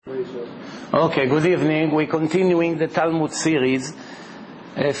Okay, good evening. We're continuing the Talmud series.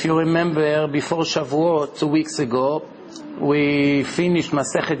 If you remember, before Shavuot, 2 weeks ago, we finished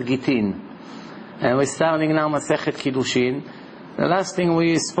Masechet Gitin. And we're starting now Masechet Kiddushin. The last thing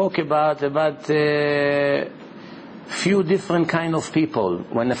we spoke about few different kind of people.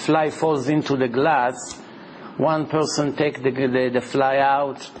 When a fly falls into the glass, one person take the fly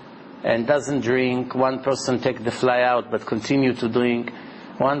out and doesn't drink. One person take the fly out but continue to drink.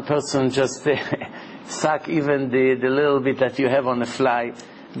 One person just suck even the little bit that you have on the fly.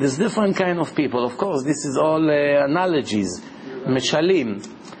 There's different kind of people. Of course, this is all analogies, meshalim.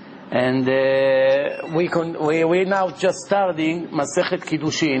 And we're now just starting Masechet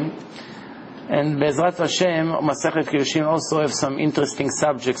Kiddushin. And Be'ezrat Hashem, Masechet Kiddushin also have some interesting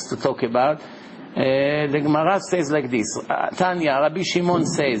subjects to talk about. The Gemara says like this. Tanya, Rabbi Shimon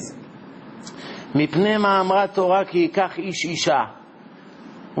says, Mipnei ma'amra Torah ki yikach ish isha.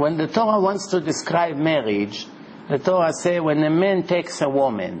 When the Torah wants to describe marriage, the Torah says when a man takes a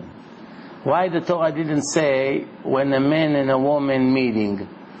woman. Why the Torah didn't say when a man and a woman meeting,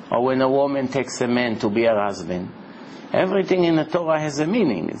 or when a woman takes a man to be her husband? Everything in the Torah has a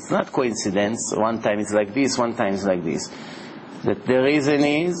meaning. It's not coincidence. One time it's like this, one time it's like this. The reason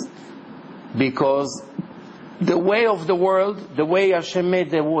is because the way of the world, the way Hashem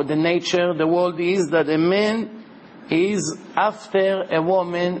made the nature, the world is that a man is after a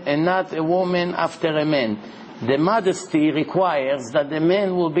woman and not a woman after a man. The modesty requires that the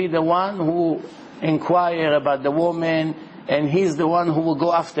man will be the one who inquire about the woman, and he's the one who will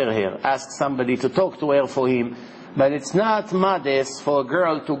go after her, ask somebody to talk to her for him. But it's not modest for a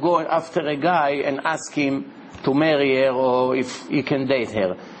girl to go after a guy and ask him to marry her or if he can date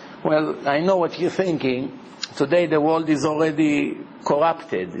her. Well, I know what you're thinking. Today the world is already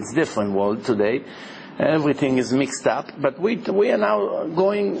corrupted. It's a different world today. Everything is mixed up, but we are now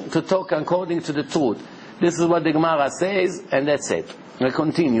going to talk according to the truth. This is what the Gemara says, and that's it. We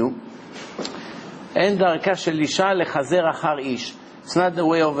continue. En darka shel isha lechazer achar ish. It's not the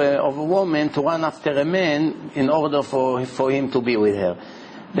way of a woman to run after a man in order for him to be with her.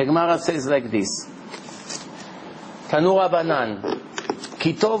 The Gemara says like this. Tanu Rabbanan,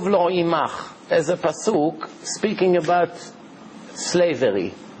 ki tov lo imach, as a pasuk speaking about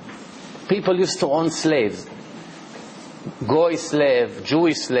slavery. People used to own slaves. Goy slave,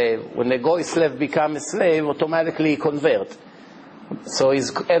 Jewish slave. When the Goy slave becomes a slave, automatically he converts. So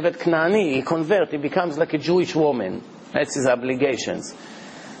he's Evet Knani, he converts, he becomes like a Jewish woman. That's his obligations.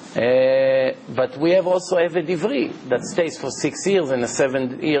 But we have also Evet Ivri that stays for 6 years, and the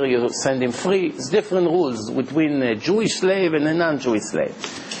 7th year you send him free. It's different rules between a Jewish slave and a non-Jewish slave.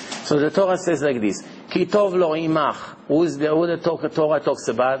 So the Torah says like this. Ki tov lo imach. Who the Torah talks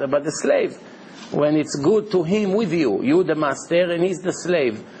about? About the slave. When it's good to him with you. You the master and he's the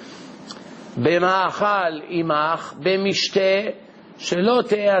slave. B'ma'achal imach. B'mishteh. Shelo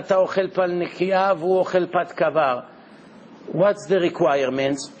te'eh ata ochel pal nekiya v'hu ochel pat kavar. What's the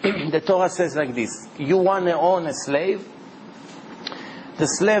requirements? The Torah says like this. You want to own a slave? The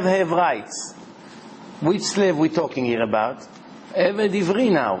slave have rights. Which slave we talking here about? Eved Ivri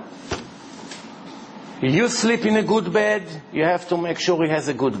now. You sleep in a good bed, you have to make sure he has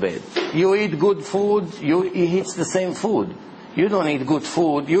a good bed. You eat good food, he eats the same food. You don't eat good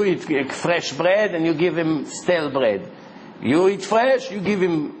food, you eat fresh bread and you give him stale bread. You eat fresh, you give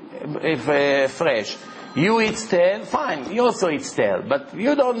him fresh. You eat stale, fine, you also eat stale. But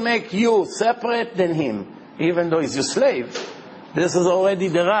you don't make you separate than him, even though he's your slave. This is already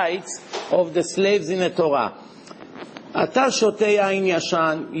the rights of the slaves in the Torah. Ata shotei yain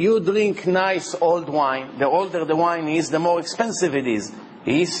yashan, you drink nice old wine. The older the wine is, the more expensive it is.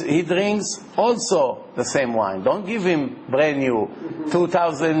 He drinks also the same wine. Don't give him brand new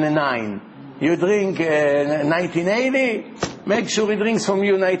 2009. You drink 1980, make sure he drinks from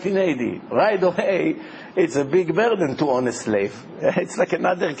you 1980. Right away, it's a big burden to own a slave. It's like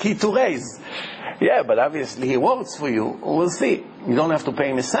another key to raise. Yeah, but obviously he works for you. We'll see. You don't have to pay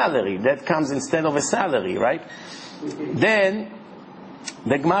him a salary. That comes instead of a salary, right? Then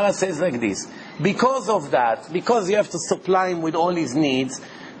the Gemara says like this. Because of that, because you have to supply him with all his needs,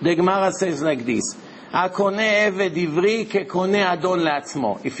 the Gemara says like this.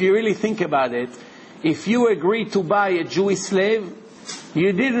 If you really think about it, if you agree to buy a Jewish slave,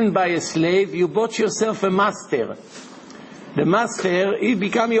 you didn't buy a slave, you bought yourself a master. The master, he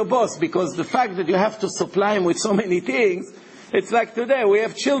become your boss, because the fact that you have to supply him with so many things, it's like today, we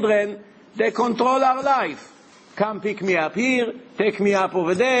have children, they control our life. Come pick me up here, take me up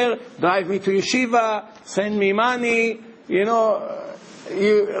over there, drive me to yeshiva, send me money,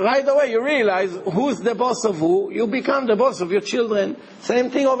 right away you realize who's the boss of who. You become the boss of your children. Same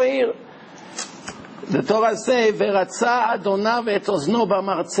thing over here. The Torah says, "Veratza Adonav et ozno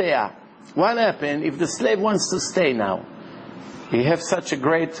b'martzea." What happened if the slave wants to stay now? He has such a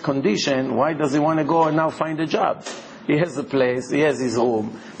great condition. Why does he want to go and now find a job? He has a place. He has his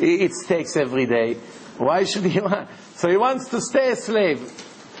room. He eats steaks every day. Why should he want? So he wants to stay a slave.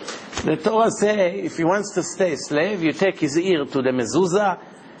 The Torah says, if he wants to stay a slave, you take his ear to the mezuzah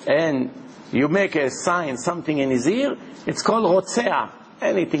and you make a sign, something in his ear. It's called rotzea.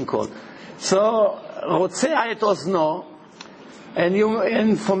 Anything called. So rotzea et ozno,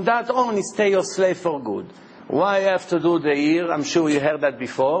 and from that on, he stay your slave for good. Why you have to do the ear? I'm sure you heard that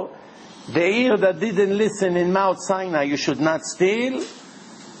before. The ear that didn't listen in Mount Sinai, you should not steal.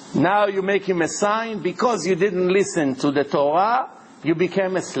 Now you make him a sign. Because you didn't listen to the Torah, you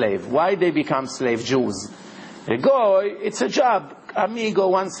became a slave. Why they become slave? Jews. A goy, it's a job. Amigo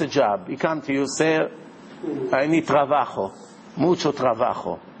wants a job. He come to you, say, I need trabajo. Mucho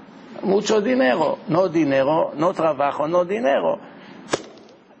trabajo. Mucho dinero. No dinero, no trabajo, no dinero.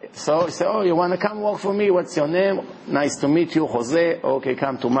 So he said, oh, you want to come work for me? What's your name? Nice to meet you, Jose. Okay,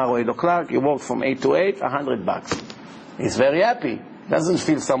 come tomorrow 8 o'clock. You work from 8 to 8, $100. He's very happy. Doesn't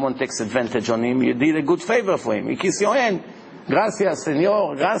feel someone takes advantage on him. You did a good favor for him. He kiss your hand. Gracias,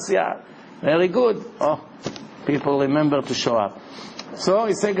 senor. Gracias. Very good. Oh, people remember to show up. So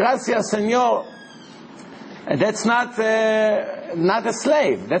he said, gracias, senor. And that's not a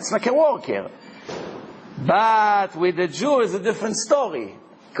slave. That's like a worker. But with the Jew is a different story.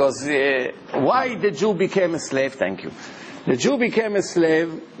 Because why the Jew became a slave? Thank you. The Jew became a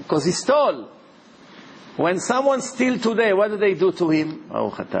slave because he stole. When someone steals today, what do they do to him?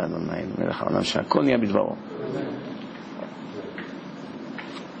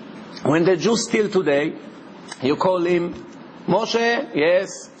 When the Jew steals today, you call him, Moshe,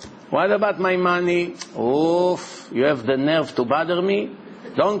 yes. What about my money? Oof, you have the nerve to bother me?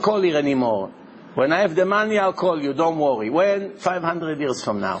 Don't call here anymore. When I have the money, I'll call you, don't worry. When? 500 years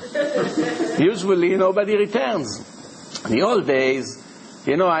from now. Usually, nobody returns. In the old days,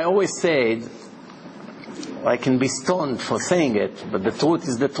 I always said, I can be stoned for saying it, but the truth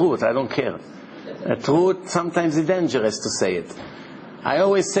is the truth, I don't care. The truth, sometimes is dangerous to say it. I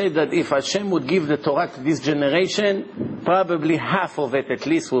always say that if Hashem would give the Torah to this generation, probably half of it at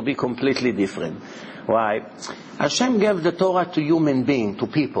least will be completely different. Why? Hashem gave the Torah to human beings, to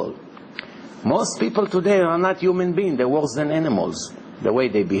people. Most people today are not human beings. They're worse than animals. The way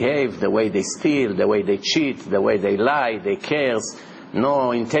they behave, the way they steal, the way they cheat, the way they lie, they curse,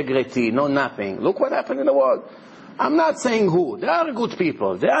 no integrity, no nothing. Look what happened in the world. I'm not saying who. There are good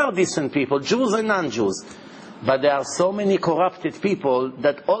people. There are decent people, Jews and non-Jews. But there are so many corrupted people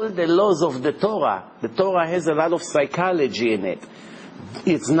that all the laws of the Torah has a lot of psychology in it.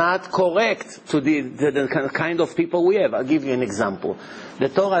 It's not correct to the kind of people we have. I'll give you an example. The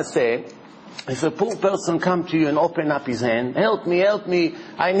Torah says, if a poor person come to you and open up his hand, help me,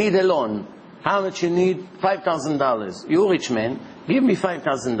 I need a loan. How much you need? $5,000. You rich man, give me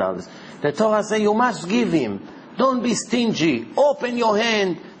 $5,000. The Torah says you must give him. Don't be stingy. Open your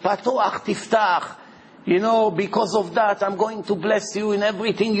hand. Patuach tiftach. Because of that, I'm going to bless you in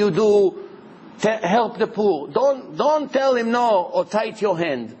everything you do. Help the poor. Don't tell him no or tight your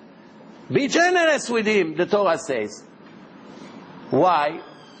hand. Be generous with him, the Torah says. Why?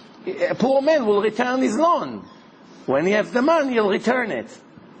 A poor man will return his loan. When he has the money, he'll return it.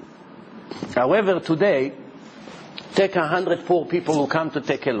 However, today, take 100 poor people who come to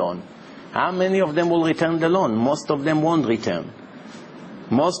take a loan. How many of them will return the loan? Most of them won't return.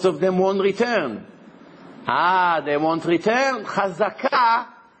 Most of them won't return. They won't return. Chazakah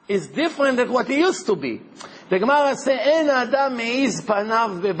is different than what it used to be. The Gemara says, "En adam meiz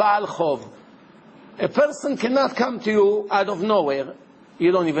panav bebaal chov." A person cannot come to you out of nowhere.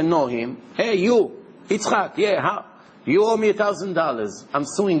 You don't even know him. Hey, you, Yitzchak, how? You owe me $1,000. I'm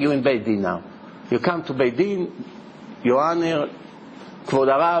suing you in Beit Din now. You come to Beit Din, Your Honor, Kvod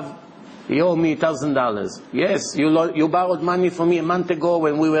Harav, you owe me $1,000. Yes, you borrowed money from me a month ago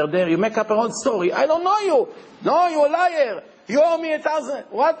when we were there. You make up a whole story. I don't know you. No, you're a liar. You owe me $1,000.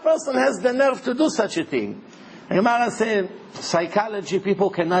 What person has the nerve to do such a thing? Gemara said, psychology people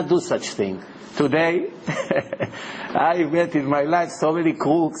cannot do such thing. Today, I met in my life so many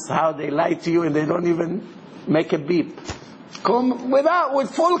crooks, how they lie to you and they don't even make a beep. Come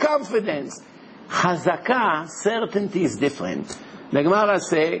with full confidence. Chazakah, certainty is different. The Gemara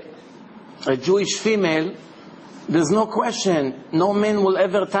say, a Jewish female, there's no question, no man will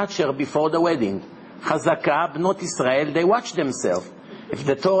ever touch her before the wedding. Chazakah, Bnot Israel, they watch themselves. If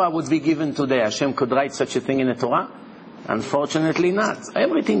the Torah would be given today, Hashem could write such a thing in the Torah? Unfortunately not.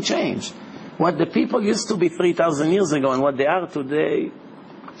 Everything changed. What the people used to be 3,000 years ago and what they are today,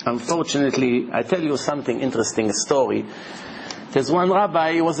 Unfortunately, I tell you something interesting, a story. There's one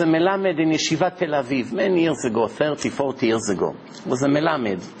rabbi, he was a melamed in Yeshivat Tel Aviv, many years ago, 30, 40 years ago. He was a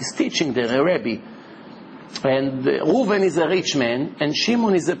melamed. He's teaching there, a rabbi. And Reuven is a rich man, and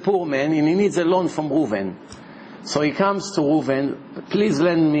Shimon is a poor man, and he needs a loan from Reuven. So he comes to Reuven, please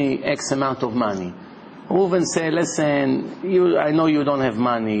lend me X amount of money. Reuven said, listen, I know you don't have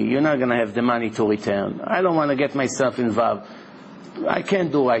money, you're not going to have the money to return. I don't want to get myself involved. I can't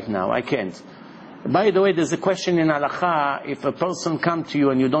do right now, I can't. By the way, there's a question in Halakha, if a person comes to you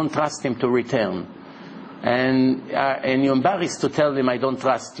and you don't trust him to return, and you're embarrassed to tell him, I don't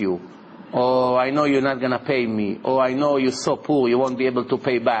trust you, or I know you're not going to pay me, or I know you're so poor you won't be able to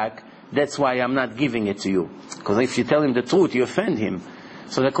pay back, that's why I'm not giving it to you. Because if you tell him the truth, you offend him.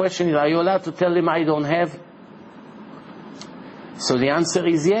 So the question is, are you allowed to tell him I don't have? So the answer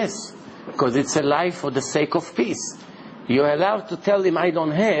is yes, because it's a lie for the sake of peace. You're allowed to tell him I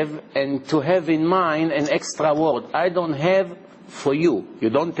don't have, and to have in mind an extra word. I don't have for you. You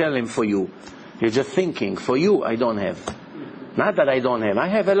don't tell him for you. You're just thinking, for you I don't have. Not that I don't have. I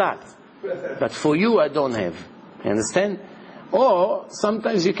have a lot. But for you I don't have. You understand? Or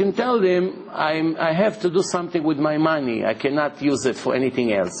sometimes you can tell them, I have to do something with my money. I cannot use it for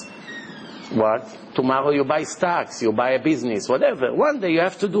anything else. What? Tomorrow you buy stocks, you buy a business, whatever. One day you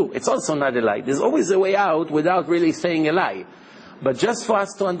have to do. It's also not a lie. There's always a way out without really saying a lie. But just for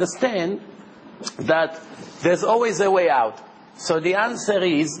us to understand that there's always a way out. So the answer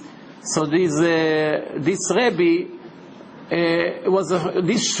is, so this Rebbe,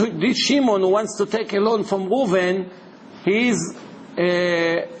 this Shimon who wants to take a loan from Reuven, he is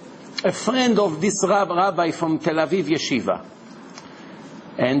a friend of this rabbi from Tel Aviv Yeshiva.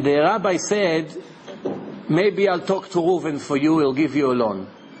 And the rabbi said, maybe I'll talk to Reuven for you, he'll give you a loan.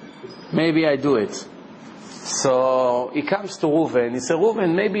 Maybe I do it. So he comes to Reuven, he said,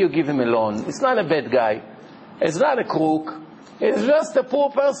 Reuven, maybe you give him a loan. It's not a bad guy. It's not a crook. It's just a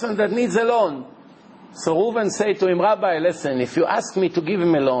poor person that needs a loan. So Reuven said to him, Rabbi, listen, if you ask me to give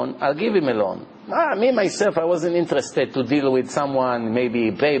him a loan, I'll give him a loan. Me, myself, I wasn't interested to deal with someone,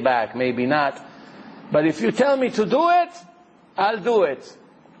 maybe pay back, maybe not. But if you tell me to do it, I'll do it.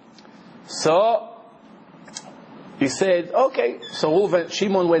 So he said, okay. So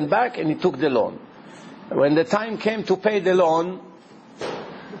Shimon went back and he took the loan. When the time came to pay the loan,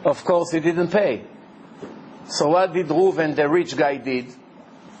 of course he didn't pay. So what did Reuven, the rich guy, did?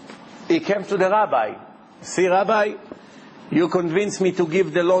 He came to the rabbi. See, Rabbi, you convinced me to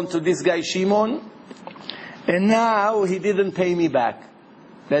give the loan to this guy Shimon, and now he didn't pay me back.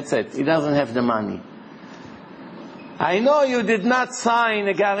 That's it. He doesn't have the money. I know you did not sign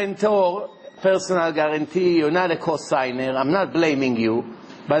a guarantor, personal guarantee, you're not a co-signer, I'm not blaming you,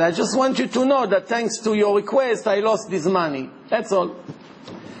 but I just want you to know that thanks to your request, I lost this money. That's all.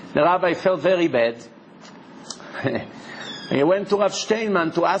 The rabbi felt very bad. He went to Rav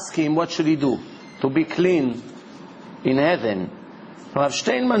Steinman to ask him what should he do to be clean in heaven. Rav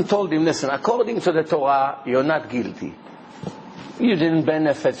Steinman told him, listen, according to the Torah, you're not guilty. You didn't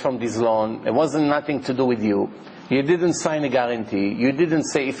benefit from this loan. It wasn't nothing to do with you. You didn't sign a guarantee. You didn't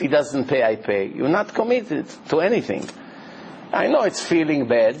say, if he doesn't pay, I pay. You're not committed to anything. I know it's feeling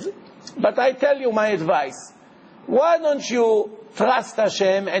bad, but I tell you my advice. Why don't you trust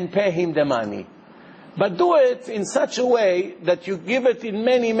Hashem and pay him the money? But do it in such a way that you give it in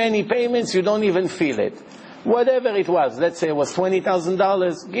many, many payments, you don't even feel it. Whatever it was, let's say it was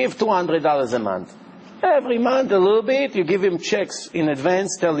 $20,000, give $200 a month. Every month a little bit, you give him checks in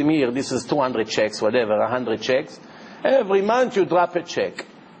advance, tell him here, this is 200 checks, whatever, 100 checks. Every month you drop a check.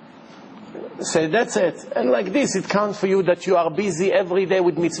 Say, that's it. And like this, it counts for you that you are busy every day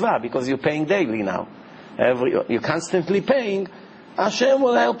with mitzvah, because you're paying daily now. You're constantly paying, Hashem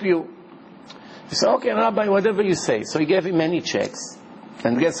will help you. He said, okay, Rabbi, whatever you say. So he gave him many checks.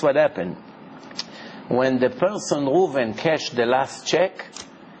 And guess what happened? When the person, Reuven, cashed the last check,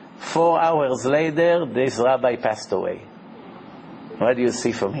 4 hours later, this rabbi passed away. What do you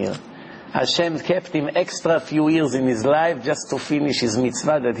see from here? Hashem kept him extra few years in his life just to finish his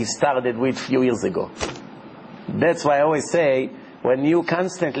mitzvah that he started with few years ago. That's why I always say, when you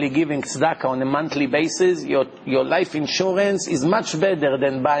constantly giving tzedakah on a monthly basis, your life insurance is much better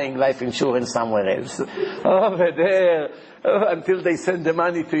than buying life insurance somewhere else. Over there, until they send the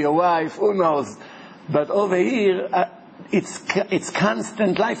money to your wife, who knows? But over here, it's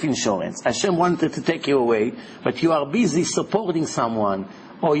constant life insurance. Hashem wanted to take you away, but you are busy supporting someone,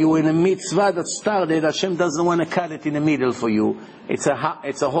 or you're in a mitzvah that started, Hashem doesn't want to cut it in the middle for you. It's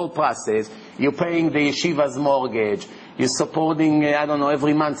a whole process. You're paying the yeshiva's mortgage. You're supporting,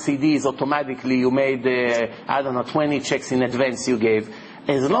 every month CDs automatically. You made, 20 checks in advance you gave.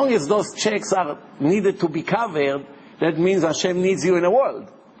 As long as those checks are needed to be covered, that means Hashem needs you in the world.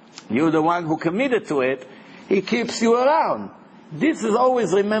 You're the one who committed to it. He keeps you around. This is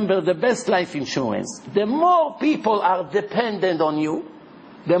always, remember, the best life insurance. The more people are dependent on you,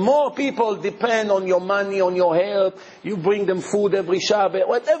 the more people depend on your money, on your help, you bring them food every Shabbat,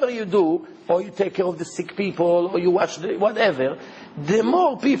 whatever you do, or you take care of the sick people, or you watch whatever, the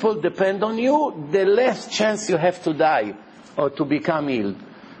more people depend on you, the less chance you have to die or to become ill.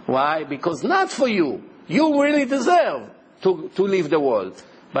 Why? Because not for you. You really deserve to leave the world.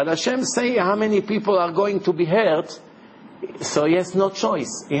 But Hashem say how many people are going to be hurt, so he has no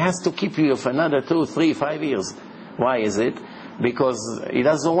choice. He has to keep you for another 2, 3, 5 years. Why is it? Because he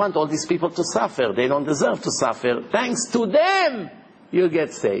doesn't want all these people to suffer. They don't deserve to suffer. Thanks to them, you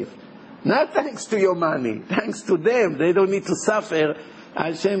get saved. Not thanks to your money. Thanks to them. They don't need to suffer.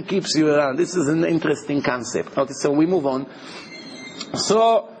 Hashem keeps you around. This is an interesting concept. Okay, so we move on.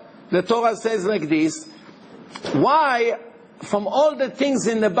 So, the Torah says like this. Why, from all the things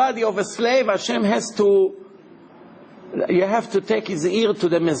in the body of a slave, Hashem you have to take his ear to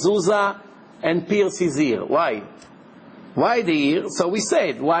the mezuzah and pierce his ear. Why? Why the ear? So we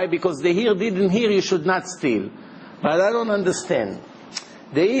said, why? Because the ear didn't hear you should not steal. But I don't understand.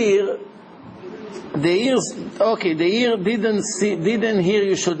 The ear didn't hear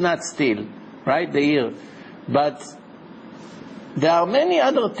you should not steal. Right? The ear. But there are many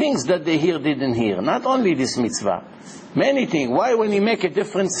other things that the ear didn't hear. Not only this mitzvah. Many things. Why when you make a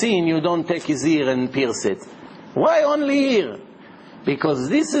different scene you don't take his ear and pierce it? Why only ear? Because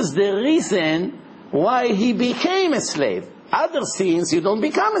this is the reason why he became a slave. Other scenes you don't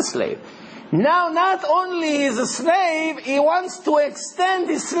become a slave. Now not only is a slave, he wants to extend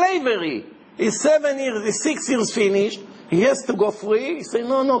his slavery. He's 7 years, he's 6 years finished, he has to go free. He says,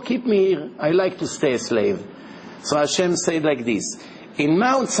 no, keep me here. I like to stay a slave. So Hashem said like this. In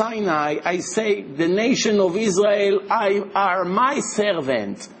Mount Sinai, I say, the nation of Israel are my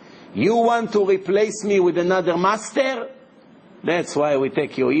servant. You want to replace me with another master? That's why we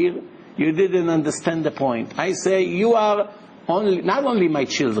take your ear. You didn't understand the point. I say, you are not only my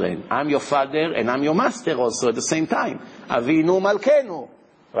children, I'm your father and I'm your master also at the same time. Avinu Malkenu.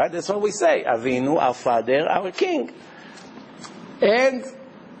 Right? That's what we say. Avinu, our father, our king. And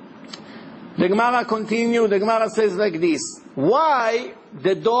the Gemara continues. The Gemara says like this. Why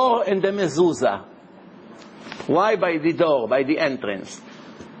the door and the mezuzah? Why by the door, by the entrance?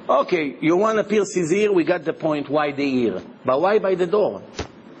 Okay, you want to pierce his ear, we got the point, why the ear? But why by the door?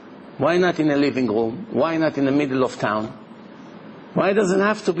 Why not in a living room? Why not in the middle of town? Why does it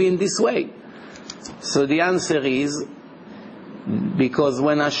have to be in this way? So the answer is, because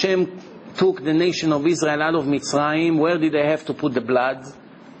when Hashem took the nation of Israel out of Mitzrayim, where did they have to put the blood?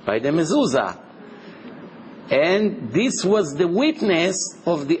 By the mezuzah. And this was the witness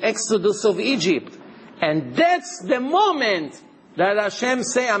of the exodus of Egypt. And that's the moment that Hashem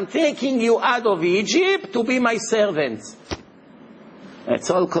say, I'm taking you out of Egypt to be my servants. It's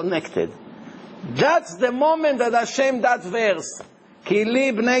all connected. That's the moment that Hashem, that verse, Ki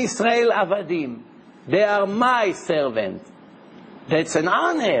li bnei Israel avadim. They are my servant. That's an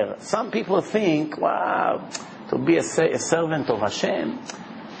honor. Some people think, wow, to be a servant of Hashem.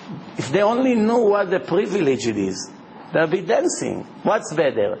 If they only knew what the privilege it is, they'll be dancing. What's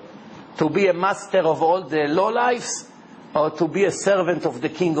better? To be a master of all the lowlifes, or to be a servant of the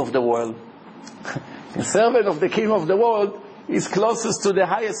king of the world? A servant of the king of the world is closest to the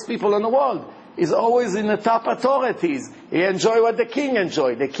highest people in the world. He's always in the top authorities. He enjoys what the king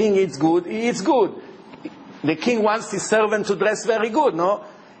enjoys. The king eats good, he eats good. The king wants his servant to dress very good, no?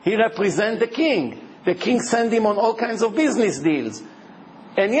 He represents the king. The king sends him on all kinds of business deals.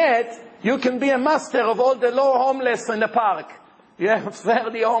 And yet, you can be a master of all the low homeless in the park. You have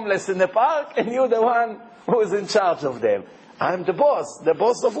 30 homeless in the park, and you're the one who is in charge of them. I'm the boss. The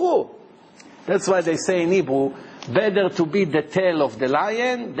boss of who? That's why they say in Hebrew, better to be the tail of the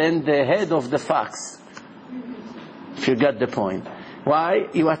lion than the head of the fox. If you got the point. Why?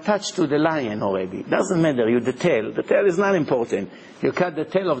 You are attached to the lion already. Doesn't matter, you're the tail. The tail is not important. You cut the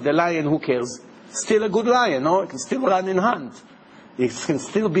tail of the lion, who cares? Still a good lion, no? It can still run and hunt. It can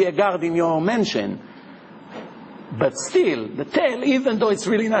still be a guard in your mansion. But still, the tail, even though it's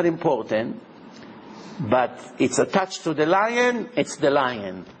really not important, but it's attached to the lion, it's the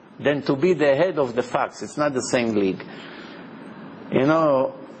lion. Then to be the head of the fox, it's not the same league. You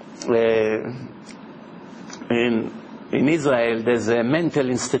know, in Israel, there's a mental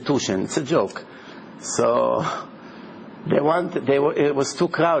institution. It's a joke. So it was too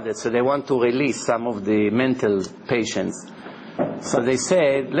crowded, so they want to release some of the mental patients. So they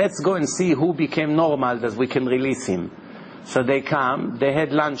said, let's go and see who became normal that we can release him. So they come, they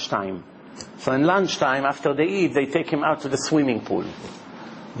had lunchtime. So in lunchtime, after they eat, they take him out to the swimming pool.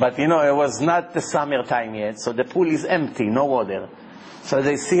 But it was not the summertime yet, so the pool is empty, no water. So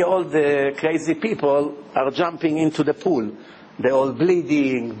they see all the crazy people are jumping into the pool. They're all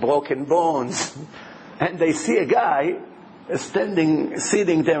bleeding, broken bones. And they see a guy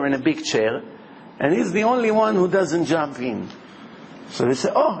sitting there in a big chair, and he's the only one who doesn't jump in. So they say,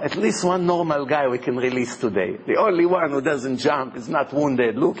 at least one normal guy we can release today. The only one who doesn't jump is not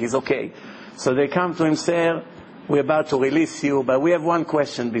wounded. Look, he's okay. So they come to him, sir, we're about to release you, but we have one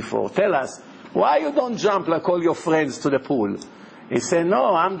question before. Tell us, why you don't jump like all your friends to the pool? He said,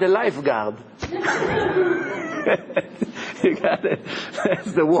 no, I'm the lifeguard. You got it?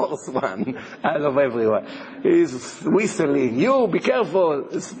 That's the worst one out of everyone. He's whistling. You, be careful.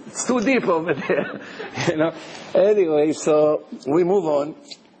 It's too deep over there. Anyway, so we move on.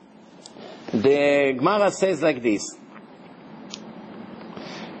 The Gemara says like this.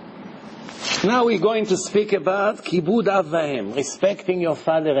 Now we're going to speak about kibud av v'em, respecting your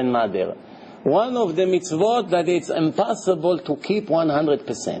father and mother. One of the mitzvot that it's impossible to keep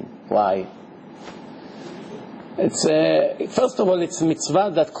 100%. Why? It's first of all, it's a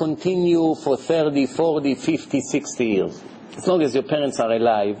mitzvah that continue for 30, 40, 50, 60 years. As long as your parents are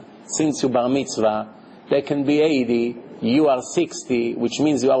alive, since you bar mitzvah, they can be 80, you are 60, which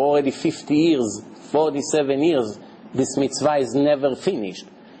means you are already 50 years, 47 years. This mitzvah is never finished.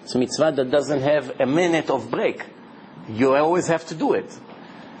 It's a mitzvah that doesn't have a minute of break. You always have to do it.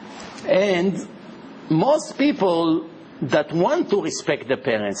 And most people that want to respect the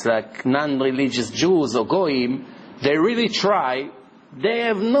parents, like non-religious Jews or Goyim, they really try. They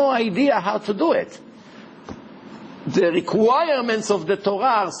have no idea how to do it. The requirements of the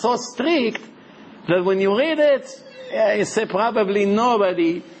Torah are so strict that when you read it, you say probably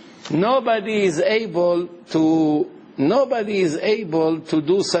nobody is able to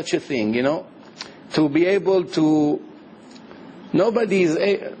do such a thing, to be able to. Nobody is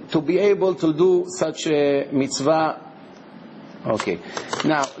to be able to do such a mitzvah. Okay.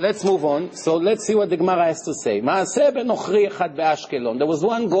 Now, let's move on. So, let's see what the Gemara has to say. There was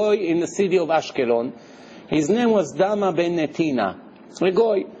one guy in the city of Ashkelon. His name was Dama ben Netina. A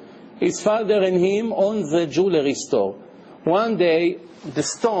guy. His father and him owned the jewelry store. One day, the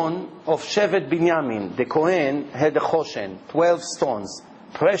stone of Shevet Binyamin, the Kohen, had a choshen, 12 stones,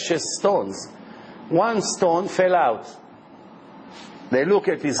 precious stones. One stone fell out. They look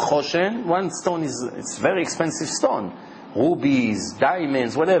at his choshen. One stone it's very expensive stone, rubies,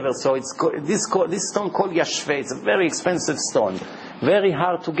 diamonds, whatever. So it's this stone called yashveh. It's a very expensive stone, very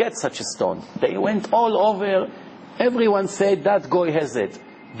hard to get such a stone. They went all over. Everyone said that guy has it.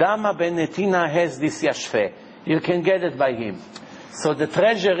 Dama ben Netina has this yashveh. You can get it by him. So the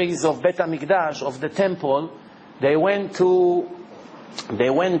treasuries of Bet HaMikdash, of the temple, they went to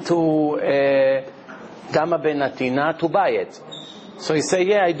Dama ben Netina to buy it. So he said,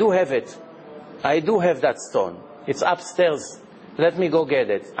 I do have it. I do have that stone. It's upstairs. Let me go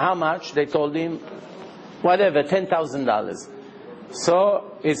get it. How much? They told him, whatever, $10,000.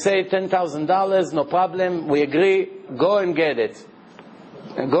 So he said, $10,000, no problem. We agree. Go and get it.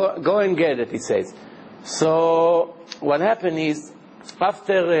 Go and get it, he says. So what happened is,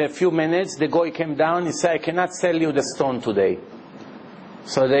 after a few minutes, the guy came down. He said, I cannot sell you the stone today.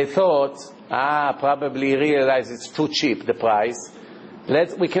 So they thought, probably realized it's too cheap, the price.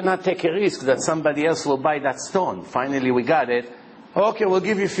 We cannot take a risk that somebody else will buy that stone. Finally, we got it. Okay, we'll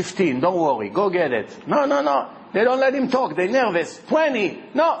give you 15. Don't worry. Go get it. No. They don't let him talk. They're nervous.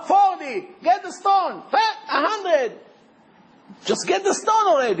 20. No, 40. Get the stone. 100. Just get the stone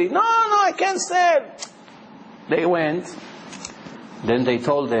already. No, I can't sell. They went. Then they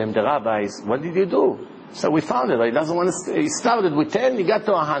told them, the rabbis, what did you do? So we found it. He doesn't want to. He started with 10. He got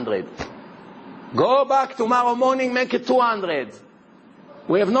to 100. Go back tomorrow morning. Make it 200.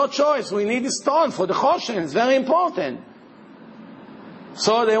 We have no choice. We need a stone for the choshen. It's very important.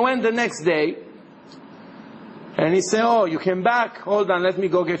 So they went the next day. And he said, you came back? Hold on, let me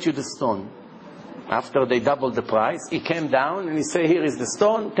go get you the stone. After they doubled the price, he came down and he said, here is the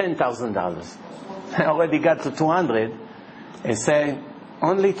stone, $10,000. I already got to 200. He said,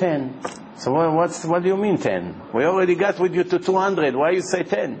 only 10. So what do you mean 10? We already got with you to 200. Why you say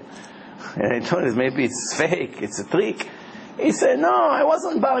 10? And I told him, maybe it's fake. It's a trick. He said, no, I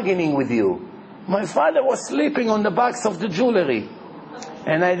wasn't bargaining with you. My father was sleeping on the box of the jewelry.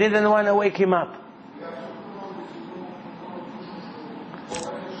 And I didn't want to wake him up.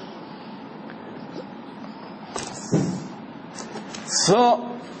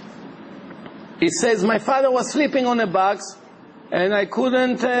 So, he says, my father was sleeping on a box, and I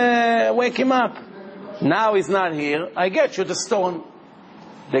couldn't wake him up. Now he's not here. I get you the stone.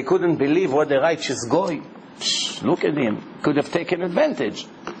 They couldn't believe what the righteous goy. Look at him. Could have taken advantage.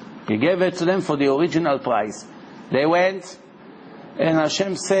 He gave it to them for the original price. They went, and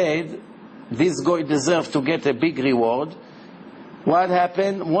Hashem said, this goy deserved to get a big reward. What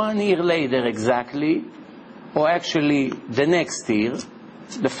happened? 1 year later exactly, or actually the next year,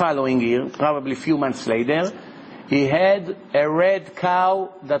 the following year, probably a few months later, he had a red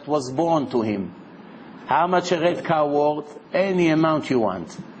cow that was born to him. How much a red cow worth? Any amount you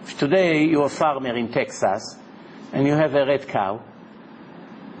want. If today you're a farmer in Texas and you have a red cow,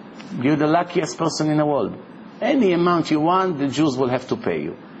 you're the luckiest person in the world. Any amount you want, the Jews will have to pay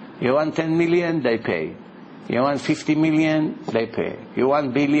you. You want 10 million, they pay. You want 50 million, they pay. You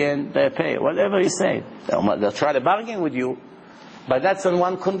want billion, they pay. Whatever you say. They'll try to bargain with you. But that's on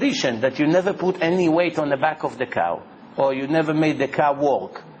one condition, that you never put any weight on the back of the cow. Or you never made the cow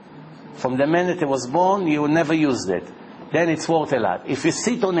work. From the minute it was born, you never used it. Then it's worth a lot. If you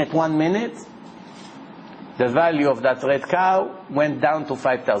sit on it 1 minute, the value of that red cow went down to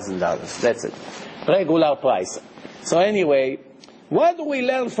 $5,000. That's it. Regular price. So anyway, what do we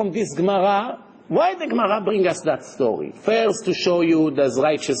learn from this Gemara? Why the Gemara bring us that story? First, to show you there's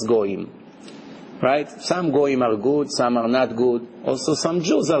righteous goyim. Right? Some goyim are good, some are not good. Also some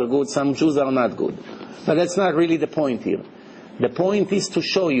Jews are good, some Jews are not good. But that's not really the point here. The point is to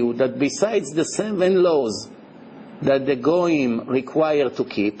show you that besides the 7 laws that the goyim require to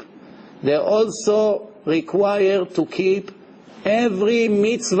keep, they also require to keep every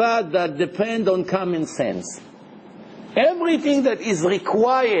mitzvah that depend on common sense. Everything that is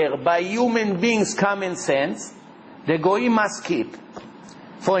required by human beings' common sense, the goyim must keep.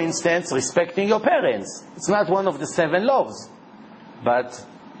 For instance, respecting your parents. It's not one of the 7 laws. But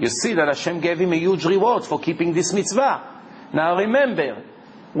you see that Hashem gave him a huge reward for keeping this mitzvah. Now remember,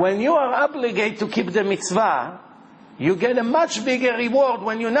 when you are obligated to keep the mitzvah, you get a much bigger reward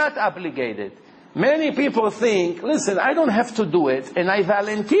when you're not obligated. Many people think, listen, I don't have to do it, and I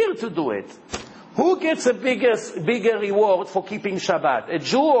volunteer to do it. Who gets a bigger reward for keeping Shabbat? A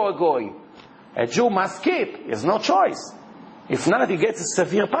Jew or a goy? A Jew must keep. He has no choice. If not, he gets a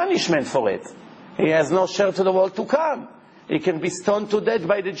severe punishment for it. He has no share to the world to come. He can be stoned to death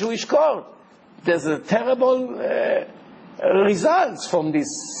by the Jewish court. There's a terrible results from this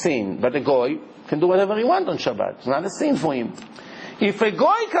sin. But a goy can do whatever he wants on Shabbat. It's not a sin for him. If a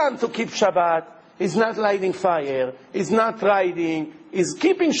goy comes to keep Shabbat, he's not lighting fire, he's not riding, he's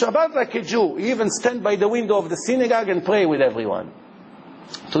keeping Shabbat like a Jew. He even stand by the window of the synagogue and pray with everyone.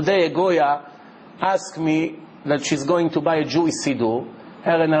 Today a goya asked me that she's going to buy a Jewish siddur.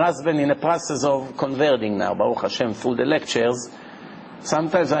 Her and her husband in the process of converting now, Baruch Hashem, through the lectures.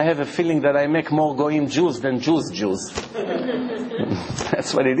 Sometimes I have a feeling that I make more goyim Jews than Jews.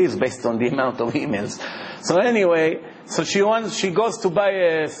 That's what it is, based on the amount of emails. So anyway, so she goes to buy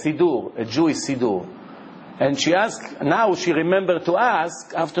a siddur, a Jewish siddur. And she asked, now she remembered to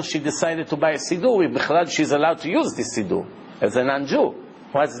ask, after she decided to buy a siddur, if bichlad she's allowed to use this siddur as a non-Jew.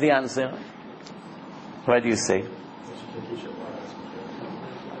 What's the answer? What do you say?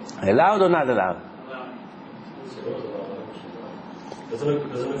 Allowed or not allowed?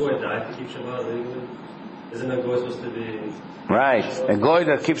 Doesn't a goy die to keep Shabbat? Isn't a goy supposed to be... Right. A goy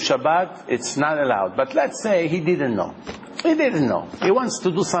that keeps Shabbat, it's not allowed. But let's say he didn't know. He didn't know. He wants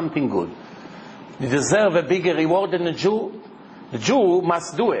to do something good. He deserves a bigger reward than a Jew. The Jew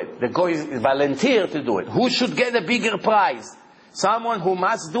must do it. The goy volunteer to do it. Who should get a bigger prize? Someone who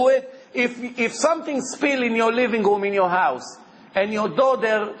must do it. If something spilled in your living room in your house, and your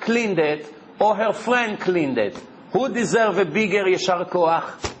daughter cleaned it, or her friend cleaned it, who deserves a bigger yeshar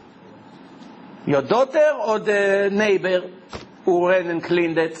koach? Your daughter or the neighbor who ran and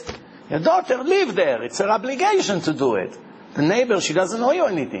cleaned it? Your daughter lived there. It's her obligation to do it. The neighbor, she doesn't owe you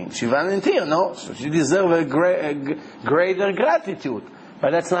anything. She volunteered, no? So she deserves a greater gratitude.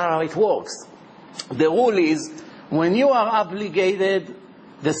 But that's not how it works. The rule is, when you are obligated,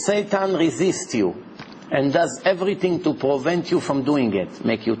 the Satan resists you and does everything to prevent you from doing it.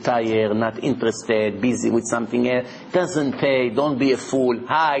 Make you tired, not interested, busy with something else. Doesn't pay, don't be a fool,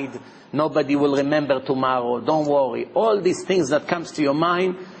 hide. Nobody will remember tomorrow, don't worry. All these things that comes to your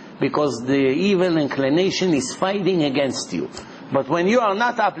mind because the evil inclination is fighting against you. But when you are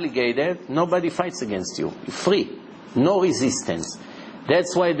not obligated, nobody fights against you. You're free, no resistance.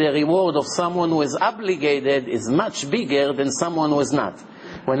 That's why the reward of someone who is obligated is much bigger than someone who is not.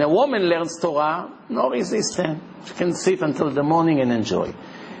 When a woman learns Torah, no resistance. She can sit until the morning and enjoy.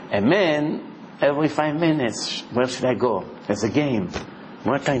 A man, every 5 minutes, where should I go? There's a game.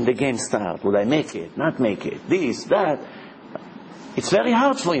 What time the game starts? Will I make it? Not make it? This, that. It's very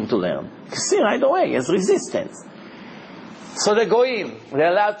hard for him to learn. You see right away, he has resistance. So the Goyim,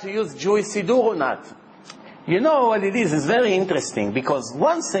 they're allowed to use Jewish Siddur or not? You know what it is? It's very interesting, because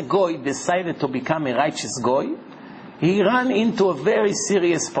once a Goy decided to become a righteous Goy, he ran into a very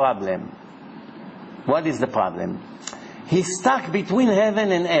serious problem. What is the problem? He's stuck between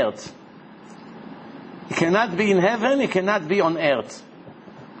heaven and earth. He cannot be in heaven, he cannot be on earth.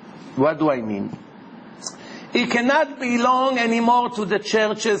 What do I mean? He cannot belong anymore to the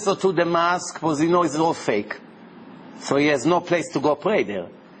churches or to the mosque, because he knows it's all fake. So he has no place to go pray there.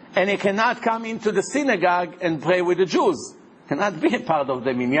 And he cannot come into the synagogue and pray with the Jews. Cannot be a part of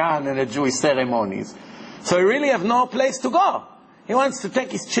the minyan and the Jewish ceremonies. So he really have no place to go. He wants to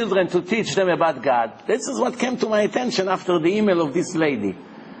take his children to teach them about God. This is what came to my attention after the email of this lady.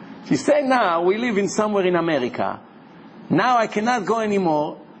 She said, now we live in somewhere in America. Now I cannot go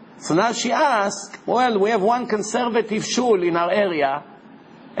anymore. So now she asked, well, we have one conservative shul in our area.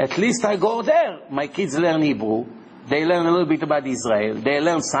 At least I go there. My kids learn Hebrew. They learn a little bit about Israel. They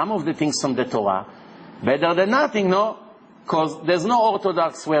learn some of the things from the Torah. Better than nothing, no? Because there's no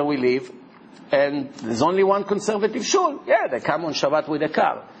Orthodox where we live. And there's only one conservative shul. Yeah, they come on Shabbat with a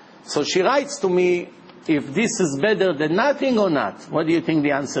car. So she writes to me, if this is better than nothing or not. What do you think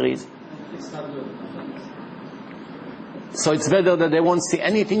the answer is? It's not good. So it's better that they won't see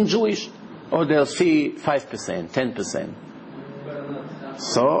anything Jewish, or they'll see 5%, 10%.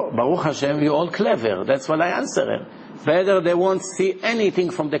 So, Baruch Hashem, you're all clever. That's what I answer her. Better they won't see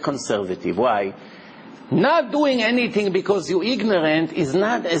anything from the conservative. Why? Not doing anything because you're ignorant is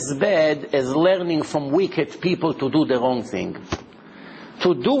not as bad as learning from wicked people to do the wrong thing.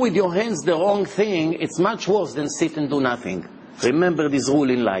 To do with your hands the wrong thing, it's much worse than sit and do nothing. Remember this rule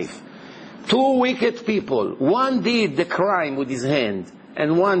in life. Two wicked people, one did the crime with his hand,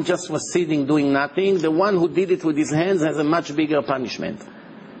 and one just was sitting doing nothing. The one who did it with his hands has a much bigger punishment.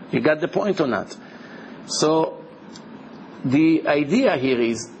 You got the point or not? So, the idea here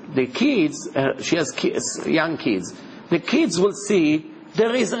is, the kids, she has kids, young kids, the kids will see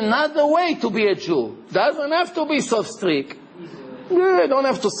there is another way to be a Jew. Doesn't have to be so strict. You don't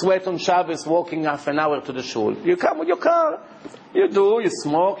have to sweat on Shabbos walking half an hour to the shul. You come with your car. You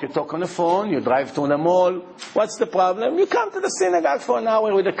smoke, you talk on the phone, you drive to the mall. What's the problem? You come to the synagogue for an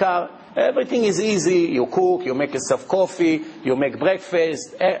hour with the car. Everything is easy. You cook, you make yourself coffee, you make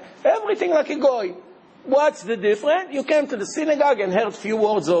breakfast. Everything like a goy. What's the difference? You came to the synagogue and heard few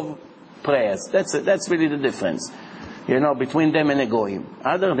words of prayers. That's it. That's really the difference. Between them and a goyim.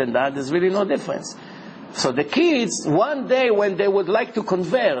 Other than that, there's really no difference. So the kids, one day when they would like to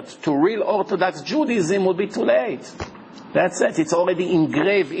convert to real Orthodox Judaism, will be too late. That's it. It's already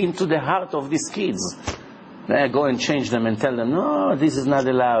engraved into the heart of these kids. They go and change them and tell them, no, this is not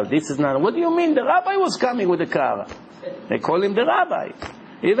allowed. This is not. What do you mean? The rabbi was coming with a car. They call him the rabbi.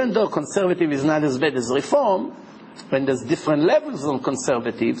 Even though conservative is not as bad as reform, and there's different levels of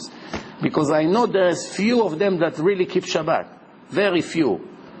conservatives, because I know there's few of them that really keep Shabbat. Very few.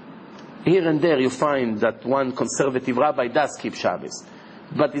 Here and there you find that one conservative rabbi does keep Shabbos.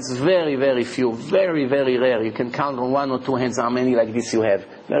 But it's very, very few, very, very rare. You can count on one or two hands how many like this you have.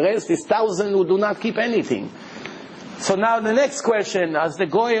 The rest is thousands who do not keep anything. So now the next question, is the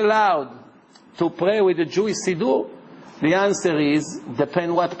Goy allowed to pray with the Jewish Siddur? The answer is,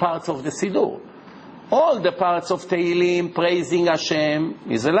 depend what parts of the Siddur. All the parts of Tehillim, praising Hashem,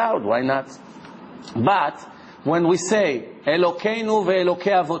 is allowed, why not? But, when we say, Elokeinu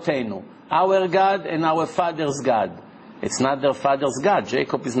ve'elokei avoteinu, our God and our father's God, it's not their father's God.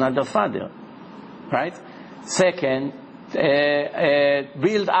 Jacob is not their father. Right? Second,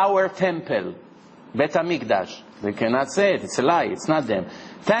 build our temple. Bet HaMikdash. They cannot say it. It's a lie. It's not them.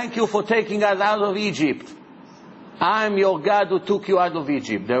 Thank you for taking us out of Egypt. I'm your God who took you out of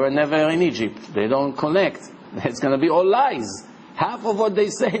Egypt. They were never in Egypt. They don't connect. It's going to be all lies. Half of what they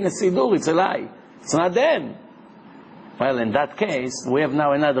say in the Siddur, it's a lie. It's not them. Well, in that case, we have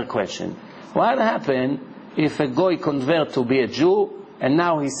now another question. What happened if a goy convert to be a Jew, and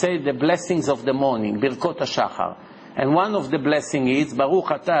now he said the blessings of the morning, Birkot HaShachar. And one of the blessings is, Baruch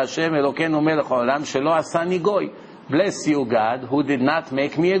Atah Hashem Elokeinu melech haolam shelo asani goy. Bless you, God, who did not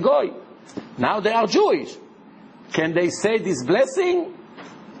make me a goy. Now they are Jewish. Can they say this blessing?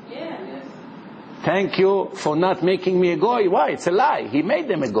 Yes. Thank you for not making me a goy. Why? It's a lie. He made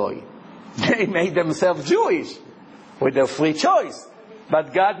them a goy. They made themselves Jewish with their free choice.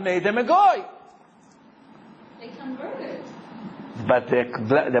 But God made them a goy. They converted. But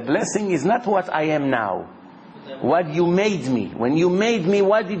the blessing is not what I am now. What you made me. When you made me,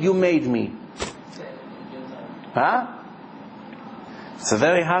 what did you made me? Huh? It's a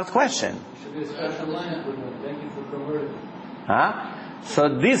very hard question. Should be a special line for them. Thank you for converting. So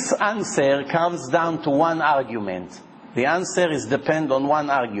this answer comes down to one argument. The answer is depend on one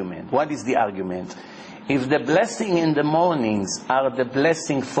argument. What is the argument? If the blessing in the mornings are the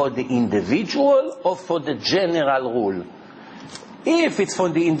blessing for the individual or for the general rule? If it's for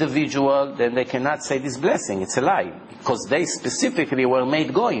the individual, then they cannot say this blessing. It's a lie, because they specifically were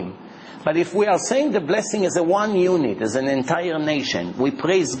made goyim. But if we are saying the blessing as a one unit, as an entire nation, we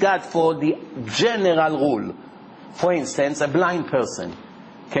praise God for the general rule. For instance, a blind person,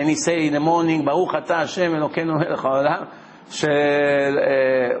 can he say in the morning, Baruch Atah Hashem Elokeinu melech haolam,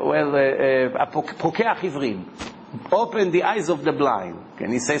 פוקח עיוורים, open the eyes of the blind.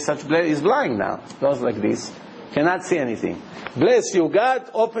 Can he say such? He's blind now. Goes like this. Cannot see anything. Bless you, God,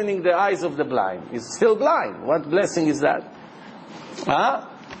 opening the eyes of the blind. He's still blind. What blessing is that?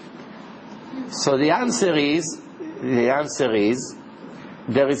 So the answer is,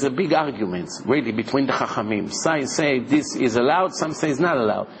 there is a big argument, really, between the Chachamim. Some say this is allowed, some say it's not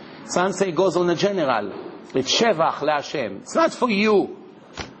allowed. Some say it goes on a general. It's Shevach LaHashem. It's not for you.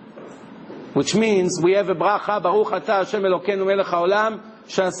 Which means we have a bracha, Baruch Atah Hashem Elokeinu melech haolam,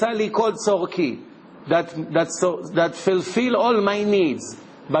 she'asa li kol tzorki. That fulfill all my needs.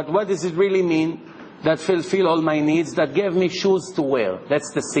 But what does it really mean? That fulfill all my needs, that gave me shoes to wear.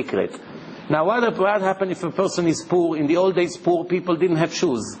 That's the secret. Now what happens if a person is poor? In the old days, poor people didn't have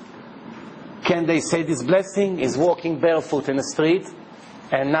shoes. Can they say this blessing? He's walking barefoot in the street,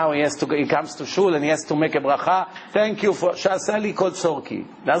 and now he comes to shul and he has to make a bracha. Thank you for Shasali Kol Tzorki.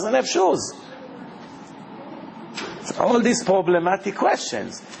 Doesn't have shoes. All these problematic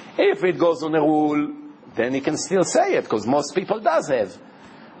questions. If it goes on a rule, then he can still say it, because most people does have.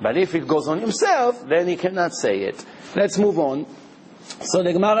 But if it goes on himself, then he cannot say it. Let's move on. So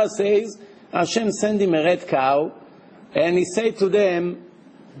the Gemara says, Hashem sent him a red cow, and he said to them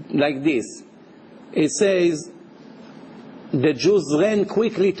like this. He says, the Jews ran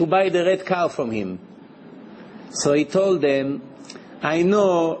quickly to buy the red cow from him. So he told them, I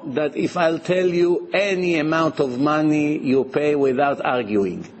know that if I'll tell you any amount of money, you pay without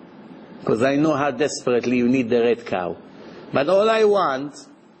arguing, because I know how desperately you need the red cow. But all I want,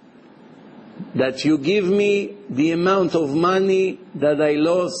 that you give me the amount of money that I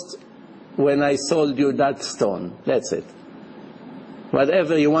lost when I sold you that stone. That's it.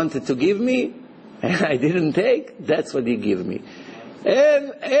 Whatever you wanted to give me, and I didn't take, that's what you give me.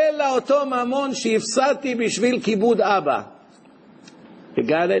 אלא אותו ממון שהפסדתי בשביל כיבוד אבא. You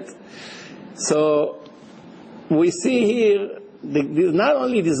got it? So, we see here, not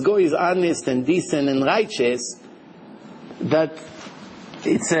only this guy is honest and decent and righteous, that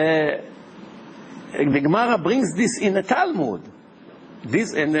it's a... The Gemara brings this in the Talmud.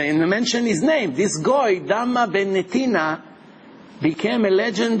 This, and mention his name. This guy, Dama ben Netina, became a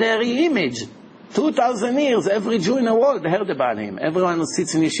legendary image. 2,000 years, every Jew in the world heard about him. Everyone who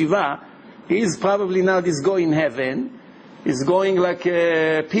sits in yeshiva, he is probably now this guy in heaven. He's going like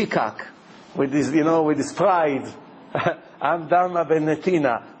a peacock with his, with his pride. I'm Dama ben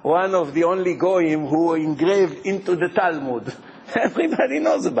Netina, one of the only goyim who engraved into the Talmud. Everybody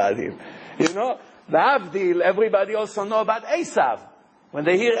knows about him. The Avdil, everybody also know about Esav. When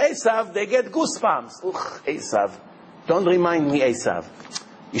they hear Esav, they get goosebumps. Esav. Don't remind me Esav.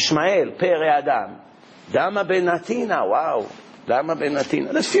 Ishmael, Pere Adam. Dama ben Netina, wow. Dama ben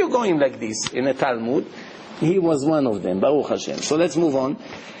Netina. There's few going like this in the Talmud. He was one of them, Baruch Hashem. So let's move on.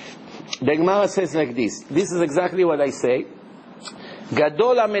 The Gemara says like this. This is exactly what I say.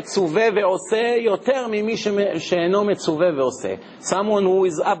 גדול המצווה ועושה יותר ממי שאינו מצווה ועושה. Someone who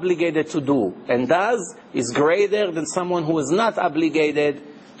is obligated to do and does is greater than someone who is not obligated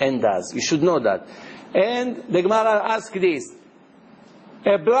and does. You should know that. And the Gemara asks this.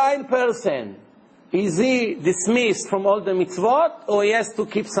 A blind person, is he dismissed from all the mitzvot, or he has to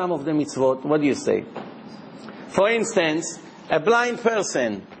keep some of the mitzvot? What do you say? For instance, a blind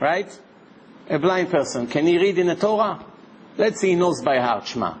person, right? A blind person, can he read in the Torah? Let's say he knows by heart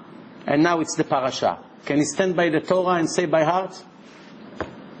Shema, and now it's the parasha. Can he stand by the Torah and say by heart?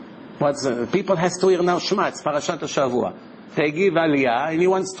 People has to hear now Shema, it's Parashat HaShavua. They give Aliyah, and he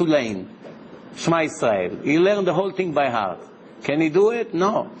wants to learn Shema Yisrael. He learned the whole thing by heart. Can he do it?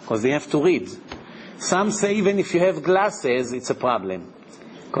 No, because they have to read. Some say even if you have glasses, it's a problem,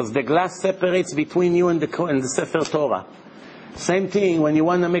 because the glass separates between you and the Sefer Torah. Same thing when you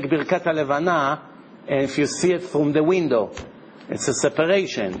want to make Birkat HaLevana, and if you see it from the window, it's a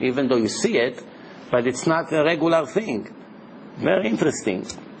separation, even though you see it, but it's not a regular thing. Very interesting.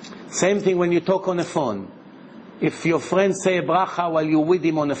 Same thing when you talk on the phone. If your friend say a bracha while you're with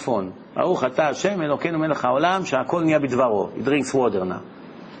him on the phone, Baruch Atah Hashem Elokeinu melech haolam, she'akol niya bidvaro. He drinks water now.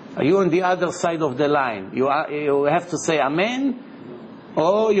 Are you on the other side of the line? You have to say amen,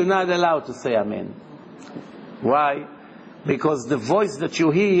 or you're not allowed to say amen. Why? Because the voice that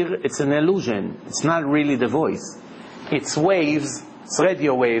you hear, it's an illusion. It's not really the voice. It's waves, it's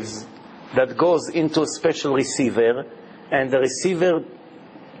radio waves, that goes into a special receiver, and the receiver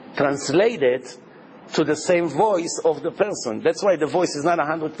translates it to the same voice of the person. That's why the voice is not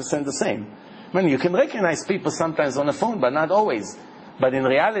 100% the same. I mean, you can recognize people sometimes on the phone, but not always. But in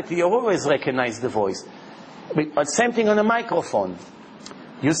reality, you always recognize the voice. But same thing on a microphone.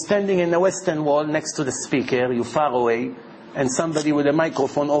 You're standing in the western wall next to the speaker, you're far away, and somebody with a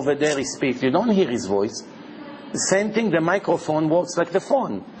microphone over there is speaking. You don't hear his voice. The same thing, the microphone works like the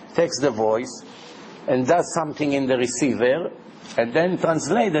phone. Takes the voice and does something in the receiver and then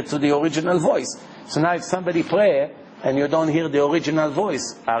translates it to the original voice. So now if somebody pray and you don't hear the original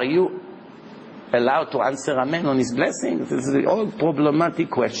voice, are you allowed to answer amen on his blessing? This is all problematic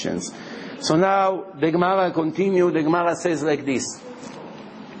questions. So now the Gemara continue. The Gemara says like this.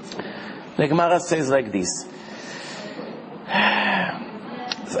 The Gemara says like this.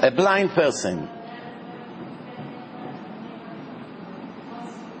 A blind person.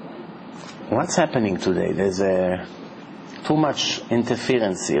 What's happening today? There's too much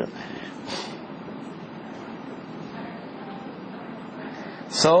interference here.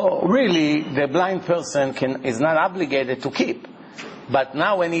 So really, the blind person is not obligated to keep. But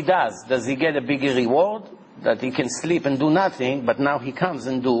now when he does he get a bigger reward? That he can sleep and do nothing, but now he comes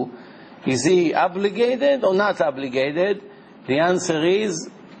and do. Is he obligated or not obligated? The answer is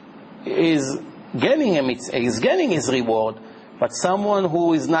getting he's getting his reward. But someone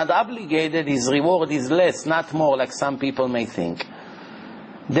who is not obligated, his reward is less, not more, like some people may think.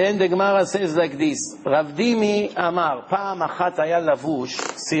 Then the Gemara says like this, Rav Dimi Amar, פעם אחת היה לבוש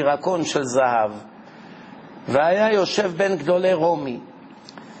סירקון של זהב, והיה יושב בין גדולי רומי,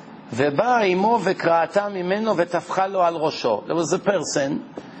 ובאה אמו וקראתה ממנו וטפחה לו על ראשו. There was a person,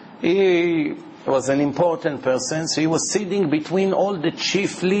 he was an important person, so he was sitting between all the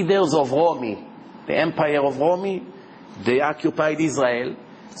chief leaders of Romi, the empire of Romi. They occupied Israel,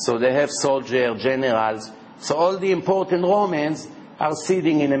 so they have soldiers, generals. So all the important Romans are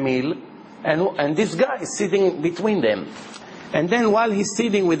sitting in a meal, and this guy is sitting between them. And then while he's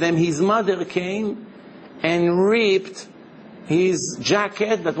sitting with them, his mother came and ripped his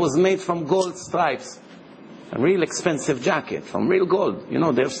jacket that was made from gold stripes. A real expensive jacket, from real gold. You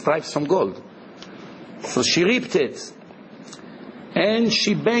know, they have stripes from gold. So she ripped it. And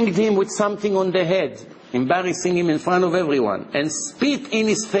she banged him with something on the head, embarrassing him in front of everyone, and spit in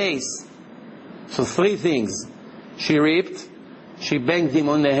his face. So 3 things. She ripped, she banged him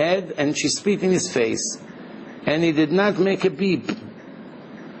on the head, and she spit in his face. And he did not make a beep.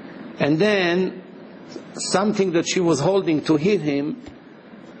 And then something that she was holding to hit him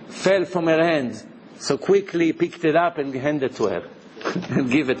fell from her hand. So quickly picked it up and handed it to her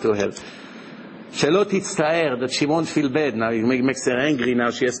and give it to her. שלא תצטער, that she won't feel bad now. It makes her angry now.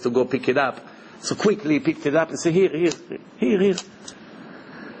 She has to go pick it up. So quickly he picked it up and said, here.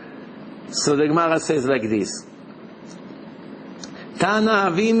 So the Gemara says like this. Tana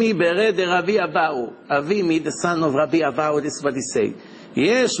Avimi bered Rabbi Abahu. Avimi, the son of Rabbi Abahu, this is what he said.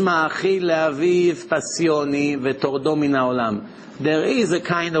 יש מאכיל לאביו פסיוני וטורדו מן העולם. There is a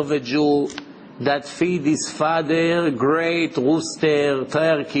kind of a Jew that feed his father great rooster,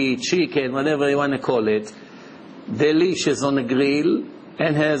 turkey, chicken, whatever you want to call it, delicious on a grill,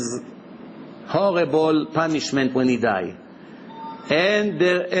 and has horrible punishment when he die. And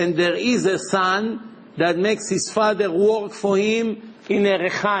there is a son that makes his father work for him in a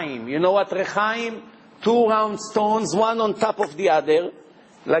rechaim. You know what rechaim? 2 round stones, one on top of the other,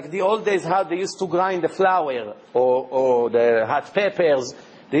 like the old days how they used to grind the flour or the hot peppers.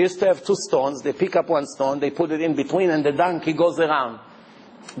 They used to have 2 stones. They pick up 1 stone, they put it in between, and the donkey goes around.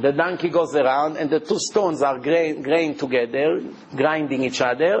 The donkey goes around, and the 2 stones are grained together, grinding each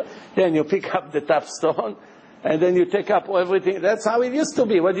other. Then you pick up the top stone, and then you take up everything. That's how it used to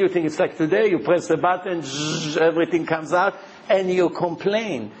be. What do you think? It's like today, you press the button, everything comes out, and you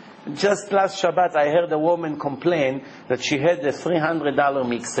complain. Just last Shabbat, I heard a woman complain that she had a $300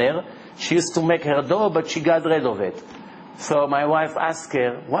 mixer. She used to make her dough, but she got rid of it. So my wife asked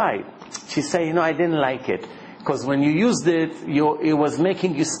her, why? She said, I didn't like it. Because when you used it, it was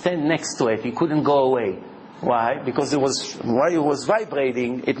making you stand next to it. You couldn't go away. Why? Because while it was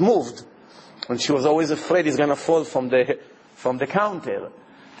vibrating, it moved. And she was always afraid it's going to fall from the counter.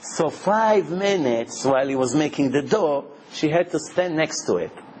 So 5 minutes while he was making the dough, she had to stand next to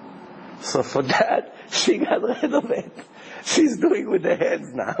it. So for that, she got rid of it. She's doing with the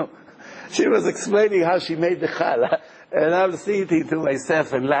hands now. She was explaining how she made the challah. And I'm sitting to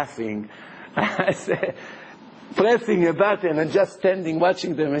myself and laughing. I say, pressing a button and just standing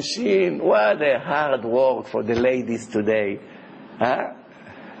watching the machine. What a hard work for the ladies today. Huh?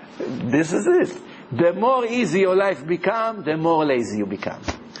 This is it. The more easy your life becomes, the more lazy you become.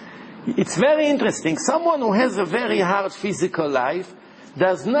 It's very interesting. Someone who has a very hard physical life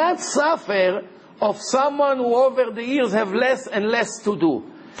does not suffer of someone who over the years have less and less to do.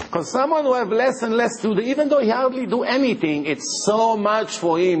 Because someone who have less and less to do, even though he hardly do anything, it's so much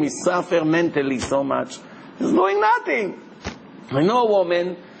for him. He suffer mentally so much. He's doing nothing. I know a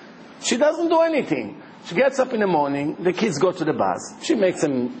woman, she doesn't do anything. She gets up in the morning, the kids go to the bus. She makes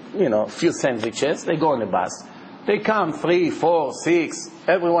them, a few sandwiches. They go on the bus. They come 3, 4, 6.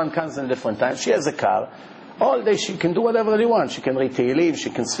 Everyone comes in different times. She has a car. All day she can do whatever they want. She can read Tehillim, she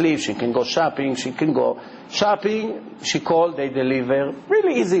can sleep, she can go shopping, she can go shopping. She called, they deliver.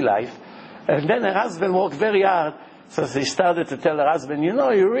 Really easy life. And then her husband worked very hard. So she started to tell her husband,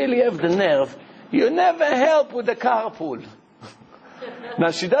 you really have the nerve. You never help with the carpool.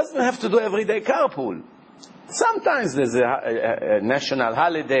 Now she doesn't have to do everyday carpool. Sometimes there's a national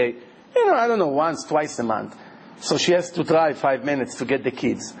holiday, I don't know, once, twice a month. So she has to drive 5 minutes to get the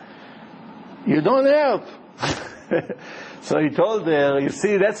kids. You don't help. So he told her, you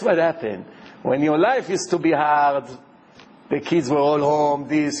see, that's what happened. When your life used to be hard, the kids were all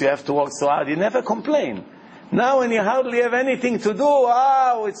home, you have to work so hard, you never complain. Now when you hardly have anything to do,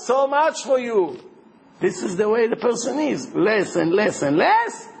 wow, it's so much for you. This is the way the person is. Less and less and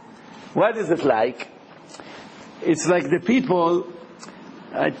less. What is it like? It's like the people,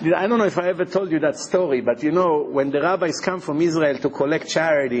 I don't know if I ever told you that story, but when the rabbis come from Israel to collect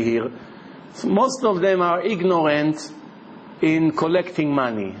charity here, most of them are ignorant in collecting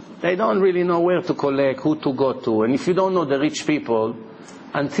money. They don't really know where to collect, who to go to. And if you don't know the rich people,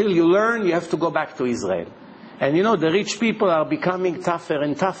 until you learn, you have to go back to Israel. And the rich people are becoming tougher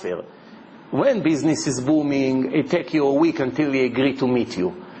and tougher. When business is booming, it takes you a week until he agree to meet you.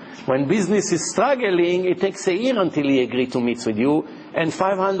 When business is struggling, it takes a year until he agree to meet with you. And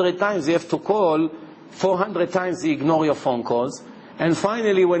 500 times you have to call, 400 times he ignore your phone calls. And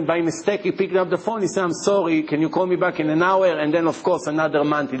finally, when by mistake he picked up the phone, he said, I'm sorry, can you call me back in an hour? And then, of course, another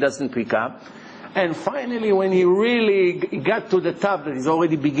month he doesn't pick up. And finally, when he really got to the top that he's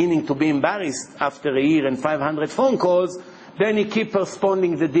already beginning to be embarrassed after a year and 500 phone calls, then he keep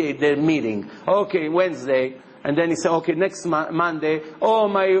postponing the meeting. Okay, Wednesday. And then he said, okay, next Monday, oh,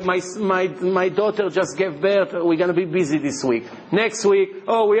 my daughter just gave birth, we're going to be busy this week. Next week,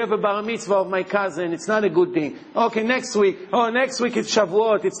 oh, we have a bar mitzvah of my cousin, it's not a good thing. Okay, next week, oh, next week it's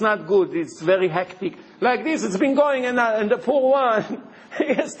Shavuot, it's not good, it's very hectic. Like this, it's been going, and the poor one,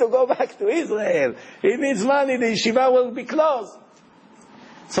 he has to go back to Israel. He needs money, the yeshiva will be closed.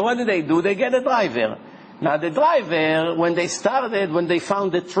 So what do? They get a driver. Now the driver, when they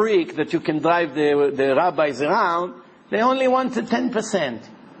found the trick that you can drive the rabbis around, they only wanted 10%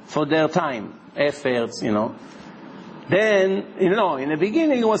 for their time, efforts, Then, in the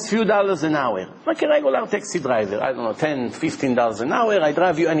beginning it was few dollars an hour. Like a regular taxi driver, I don't know, $10, $15 an hour, I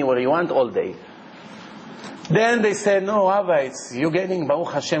drive you anywhere you want all day. Then they said, no, rabbis, you're getting,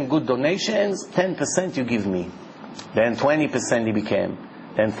 Baruch Hashem, good donations, 10% you give me. Then 20% it became,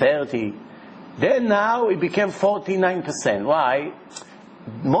 then 30%. Then now it became 49%. Why?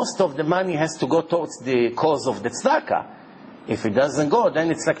 Most of the money has to go towards the cause of the tzedakah. If it doesn't go,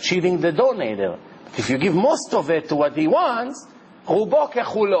 then it's like cheating the donator. But if you give most of it to what he wants, rubo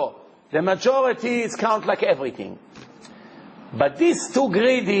kechulo. The majority is count like everything. But these two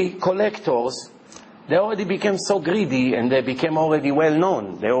greedy collectors, they already became so greedy and they became already well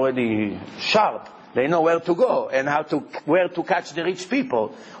known. They're already sharp. They know where to go and where to catch the rich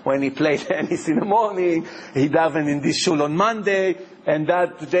people. When he played tennis in the morning, he davened in this shul on Monday, and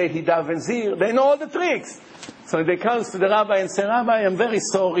that day he davens here. They know all the tricks. So they come to the rabbi and say, Rabbi, I'm very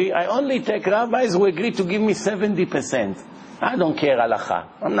sorry. I only take rabbis who agree to give me 70%. I don't care halacha.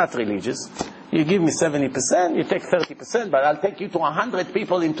 I'm not religious. You give me 70%, you take 30%, but I'll take you to 100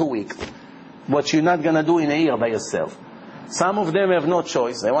 people in 2 weeks. What you're not going to do in a year by yourself. Some of them have no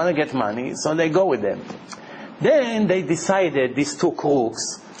choice. They want to get money, so they go with them. Then they decided, these two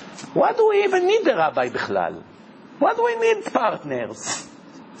crooks, what do we even need the rabbi bichlal? What do we need partners?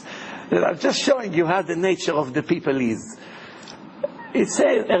 I'm just showing you how the nature of the people is. It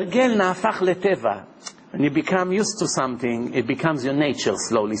says, ergel na'afach leteva. When you become used to something, it becomes your nature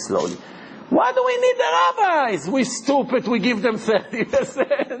slowly, slowly. Why do we need the rabbis? We're stupid, we give them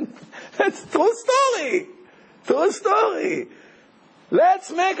 30%. That's true story. True story.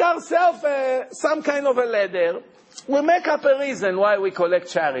 Let's make ourselves some kind of a ladder. We make up a reason why we collect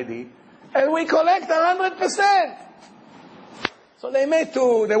charity. And we collect 100%. So they went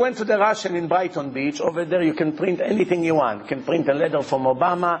to the Russian in Brighton Beach. Over there you can print anything you want. You can print a letter from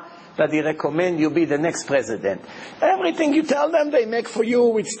Obama that he recommend you be the next president. Everything you tell them, they make for you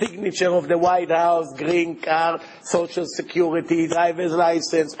with signature of the White House, green card, Social Security, driver's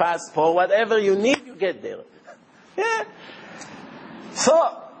license, passport, whatever you need, you get there. Yeah.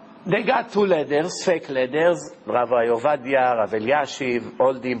 So they got 2 letters, fake letters, Rabbi Ovadia, Rav Eliashiv,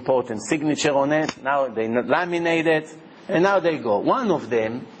 all the important signature on it. Now they laminate it, and now they go. One of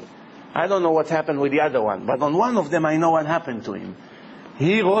them, I don't know what happened with the other one, but on one of them I know what happened to him.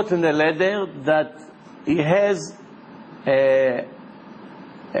 He wrote in the letter that he has a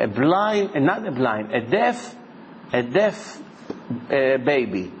deaf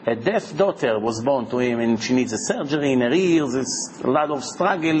baby. A deaf daughter was born to him, and she needs a surgery in her ears. It's a lot of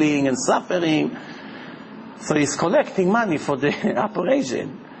struggling and suffering. So he's collecting money for the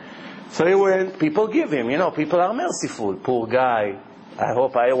operation. So he went, people give him, people are merciful. Poor guy. I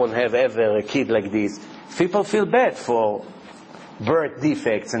hope I won't have ever a kid like this. People feel bad for birth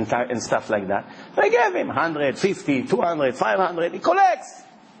defects and stuff like that. They gave him 150, 200, 500. He collects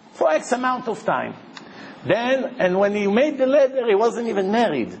for X amount of time. Then, and when he made the letter, he wasn't even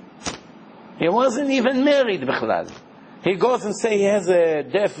married. He wasn't even married, bichlal. He goes and says he has a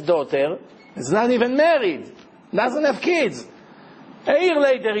deaf daughter. He's not even married. Doesn't have kids. A year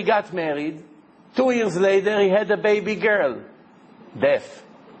later, he got married. 2 years later, he had a baby girl. Deaf.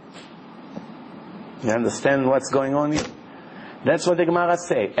 You understand what's going on here? That's what the Gemara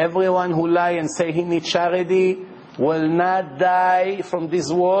say. Everyone who lie and say he needs charity will not die from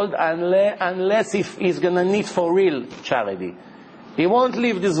this world unless if he's going to need for real charity. He won't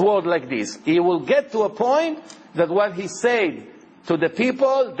leave this world like this. He will get to a point that what he said to the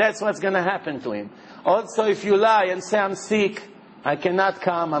people, that's what's going to happen to him. Also, if you lie and say, I'm sick, I cannot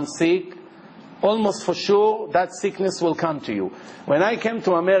come, I'm sick, almost for sure that sickness will come to you. When I came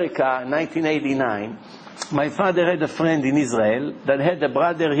to America in 1989, my father had a friend in Israel that had a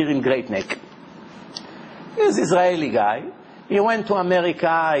brother here in Great Neck. He was an Israeli guy. He went to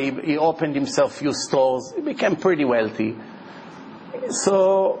America, he opened himself a few stores, he became pretty wealthy.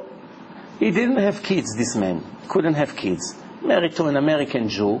 So, he didn't have kids, this man. Couldn't have kids. Married to an American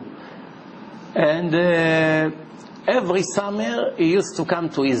Jew. And every summer, he used to come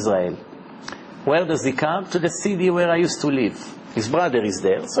to Israel. Where does he come? To the city where I used to live. His brother is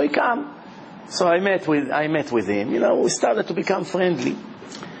there, so he come. So I met with him. We started to become friendly.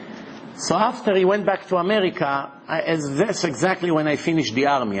 So after he went back to America, that's exactly when I finished the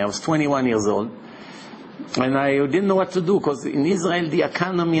army. I was 21 years old. And I didn't know what to do, because in Israel the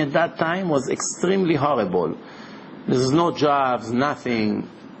economy at that time was extremely horrible. There's no jobs, nothing,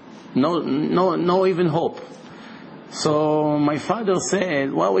 no even hope. So my father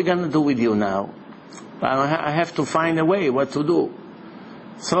said, what are we going to do with you now? I have to find a way what to do.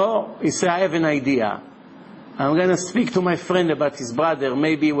 So he said, I have an idea. I'm going to speak to my friend about his brother.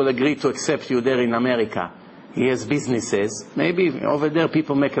 Maybe he will agree to accept you there in America. He has businesses. Maybe over there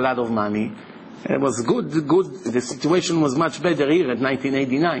people make a lot of money. It was good. The situation was much better here at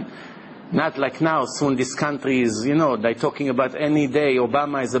 1989. Not like now. Soon this country is, they're talking about any day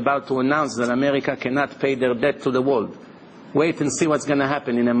Obama is about to announce that America cannot pay their debt to the world. Wait and see what's going to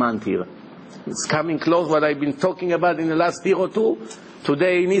happen in a month here. It's coming close, what I've been talking about in the last year or two.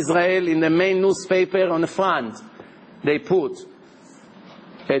 Today in Israel, in the main newspaper on the front, they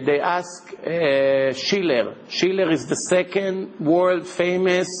ask Schiller. Schiller is the second world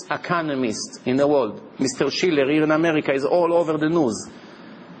famous economist in the world. Mr. Schiller here in America is all over the news.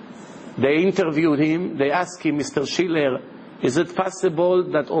 They interviewed him. They asked him, Mr. Schiller, is it possible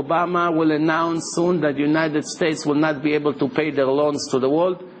that Obama will announce soon that the United States will not be able to pay their loans to the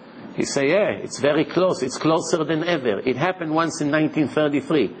world? He said, yeah, it's very close. It's closer than ever. It happened once in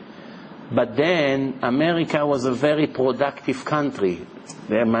 1933. But then America was a very productive country.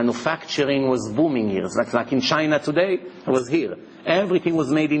 Their manufacturing was booming here. It's like in China today, it was here. Everything was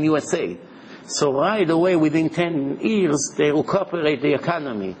made in USA. So right away, within 10 years, they recuperate the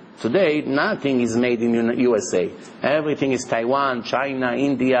economy. Today, nothing is made in USA. Everything is Taiwan, China,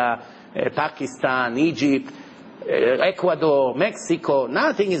 India, Pakistan, Egypt, Ecuador, Mexico.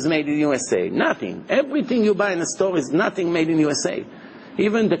 Nothing is made in USA. Nothing. Everything you buy in a store is nothing made in USA.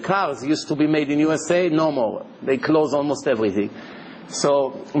 Even the cars used to be made in USA, no more. They close almost everything.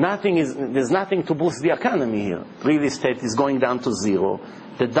 So there's nothing to boost the economy here. Real estate is going down to zero.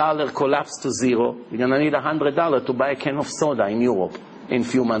 The dollar collapsed to zero. You're going to need $100 to buy a can of soda in Europe in a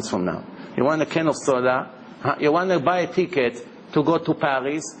few months from now. You want a can of soda, you want to buy a ticket to go to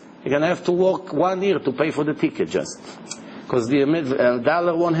Paris, you're going to have to work 1 year to pay for the ticket just. Because the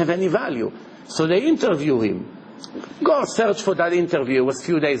dollar won't have any value. So they interview him. Go search for that interview. It was a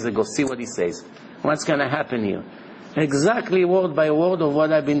few days ago. See what he says. What's going to happen here? Exactly word by word of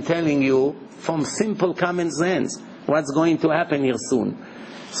what I've been telling you from simple common sense. What's going to happen here soon.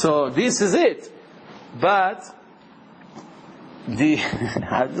 So this is it. But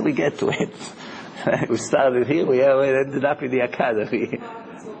how did we get to it? We started here, we ended up in the academy.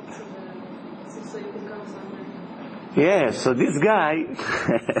 Yeah, so this guy,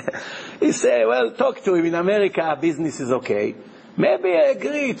 he said, well, talk to him. In America, business is okay. Maybe I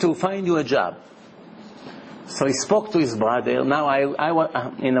agree to find you a job. So he spoke to his brother. Now,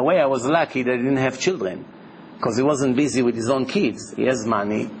 in a way, I was lucky that he didn't have children, because he wasn't busy with his own kids. He has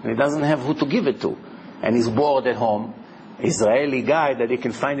money, and he doesn't have who to give it to. And he's bored at home. Israeli guy that he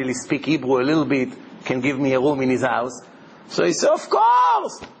can finally speak Hebrew a little bit, can give me a room in his house. So he said, of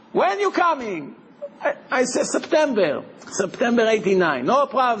course! When you coming? I said, September 89. No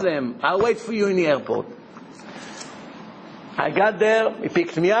problem. I'll wait for you in the airport. I got there. He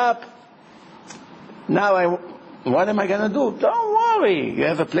picked me up. Now what am I going to do? Don't worry. You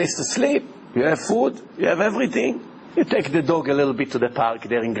have a place to sleep. You have food. You have everything. You take the dog a little bit to the park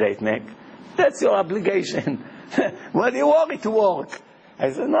there in Great Neck. That's your obligation. What do you worry to work?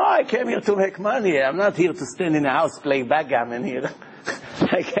 I said, no, I came here to make money. I'm not here to stand in a house playing backgammon here.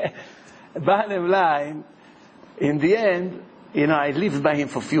 Bottom line, in the end, I lived by him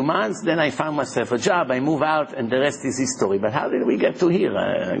for a few months, then I found myself a job, I moved out, and the rest is history. But how did we get to here?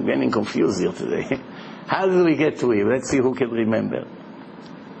 I'm getting confused here today. How did we get to here? Let's see who can remember.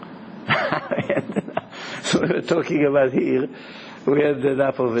 So we were talking about here, we ended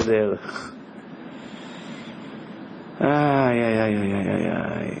up over there. You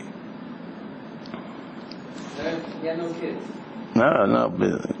had no kids?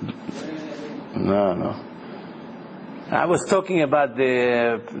 No. I was talking about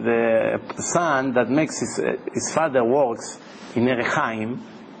the son that makes his father works in Erechaim.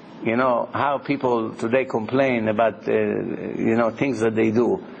 How people today complain about things that they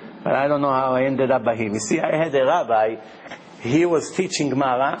do. But I don't know how I ended up by him. You see, I had a rabbi. He was teaching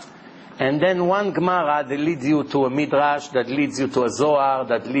Gemara. And then one Gemara that leads you to a Midrash, that leads you to a Zohar,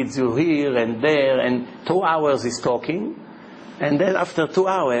 that leads you here and there, and 2 hours he's talking. And then after 2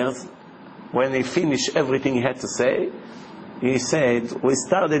 hours, when he finished everything he had to say, he said, we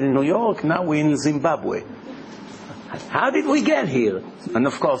started in New York, now we're in Zimbabwe. How did we get here? And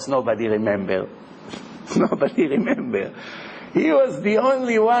of course nobody remembered. Nobody remembered. He was the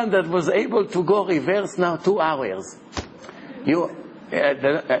only one that was able to go reverse now 2 hours.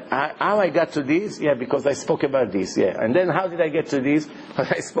 How I got to this? Yeah, because I spoke about this. Yeah, and then how did I get to this? Because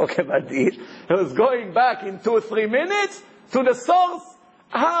I spoke about this. I was going back in 2 or 3 minutes to the source,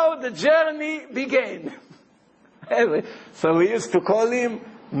 how the journey began. So we used to call him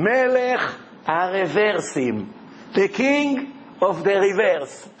Melech HaReversim, the king of the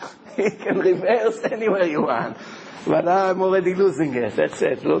reverse. He can reverse anywhere you want. But I'm already losing it. That's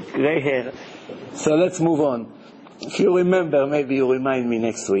it. Look, gray hair. So let's move on. If you remember, maybe you remind me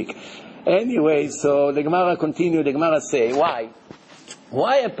next week. Anyway, so the Gemara continued. The Gemara say, why?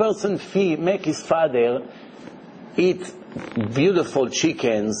 Why a person make his father eat beautiful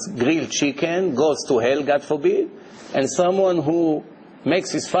chickens, grilled chicken, goes to hell, God forbid, and someone who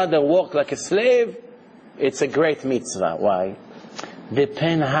makes his father work like a slave, it's a great mitzvah. Why?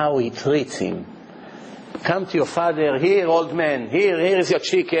 Depend how he treats him. Come to your father, here, old man, here is your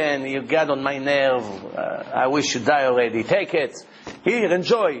chicken, you got on my nerve, I wish you die already, take it, here,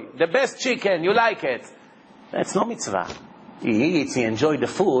 enjoy, the best chicken, you like it. That's no mitzvah. He eats, he enjoys the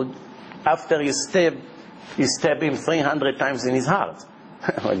food, after you stab him 300 times in his heart.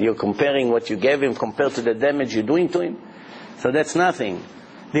 When you're comparing what you gave him compared to the damage you're doing to him, so that's nothing.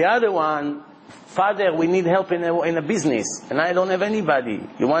 The other one, father, we need help in a business, and I don't have anybody,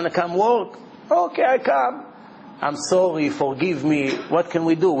 you want to come work? Okay, I come. I'm sorry, forgive me. What can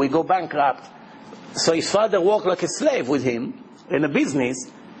we do? We go bankrupt. So his father worked like a slave with him in a business,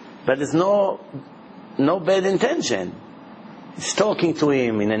 but there's no bad intention. He's talking to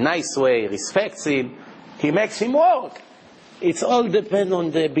him in a nice way, respects him. He makes him work. It's all depend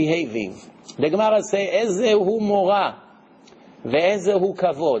on the behaving. The Gemara says, "Ezehu mora, ve'ezehu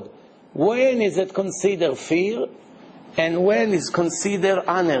kavod." When is it considered fear, and when is considered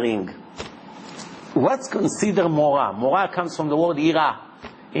honoring? What's considered mora? Mora comes from the word ira.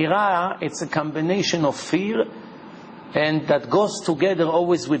 Ira, it's a combination of fear, and that goes together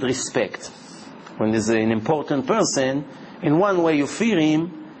always with respect. When there's an important person, in one way you fear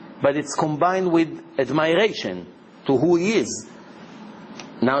him, but it's combined with admiration to who he is.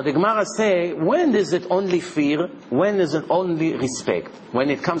 Now the Gemara say, when is it only fear? When is it only respect? When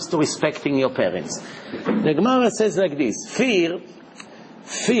it comes to respecting your parents. The Gemara says like this, fear,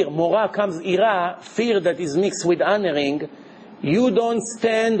 mora comes ira, fear that is mixed with honoring. You don't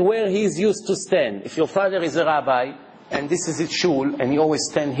stand where he's used to stand. If your father is a rabbi, and this is his shul, and you always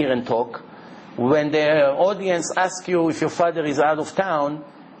stand here and talk, when the audience asks you if your father is out of town,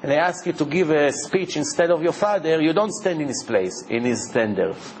 and they ask you to give a speech instead of your father, you don't stand in his place, in his stand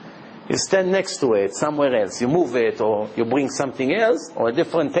there. You stand next to it, somewhere else. You move it, or you bring something else, or a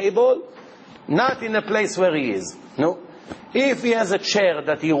different table, not in the place where he is. No. If he has a chair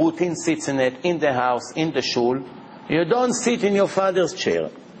that he routine sits in it, in the house, in the shul, you don't sit in your father's chair.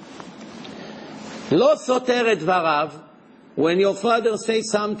 Lo soter et dvarav. When your father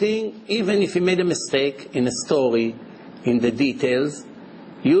says something, even if he made a mistake in a story, in the details,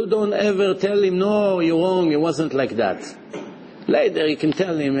 you don't ever tell him, no, you're wrong, it wasn't like that. Later you can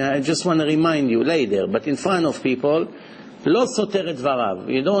tell him, I just want to remind you later. But in front of people, lo soter et dvarav.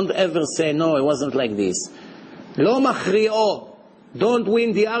 You don't ever say, no, it wasn't like this. Lo machri'o. Don't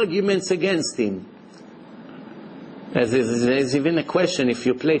win the arguments against him. There's even a question, if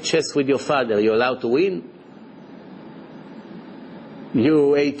you play chess with your father, you're allowed to win?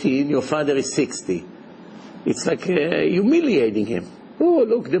 You're 18, your father is 60. It's like humiliating him. Oh,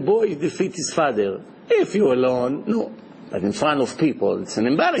 look, the boy defeats his father. If you're alone, no. But in front of people, it's an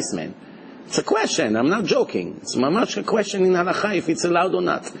embarrassment. It's a question, I'm not joking. It's mamash a question in halakha if it's allowed or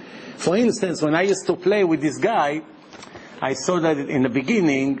not. For instance, when I used to play with this guy, I saw that in the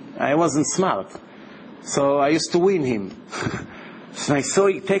beginning, I wasn't smart. So I used to win him. So I saw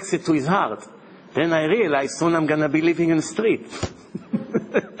he takes it to his heart. Then I realized soon I'm going to be living in the street.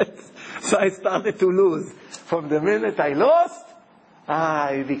 So I started to lose. From the minute I lost,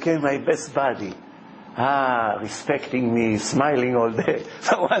 he became my best buddy. Respecting me, smiling all day.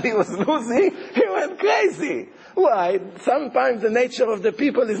 So while he was losing, he went crazy. Why? Sometimes the nature of the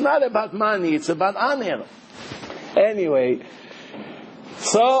people is not about money, it's about honor. Anyway,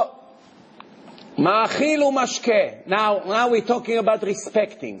 so ma'achil u'mashke. Now we're talking about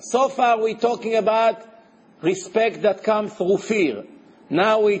respecting. So far we're talking about respect that comes through fear.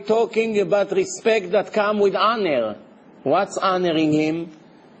 Now we're talking about respect that comes with honor. What's honoring him?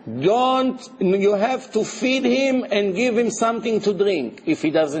 You have to feed him and give him something to drink if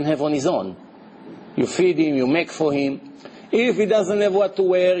he doesn't have on his own. You feed him, you make for him. If he doesn't have what to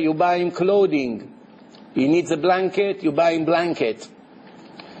wear, you buy him clothing. He needs a blanket, you buy him blanket.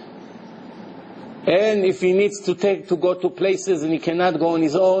 And if he needs to go to places and he cannot go on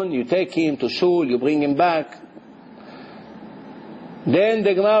his own, you take him to shul, you bring him back. Then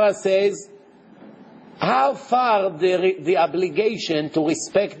the Gemara says, how far the obligation to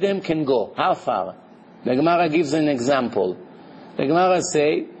respect them can go? How far? The Gemara gives an example. The Gemara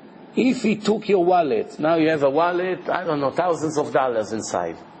say, if he took your wallet, now you have a wallet, I don't know, thousands of dollars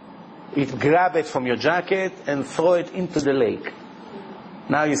inside. Grab it from your jacket and throw it into the lake.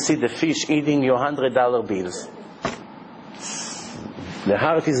 Now you see the fish eating your $100 bills. The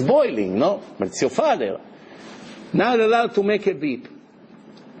heart is boiling, no? But it's your father. Not allowed to make a beep.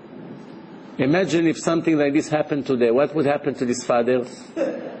 Imagine if something like this happened today. What would happen to this father?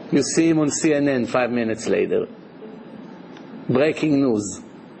 You see him on CNN 5 minutes later. Breaking news.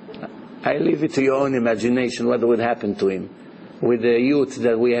 I leave it to your own imagination what would happen to him with the youth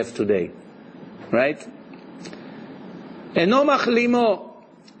that we have today. Right? Eno machlimo.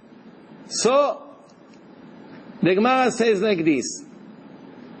 So, the Gemara says like this.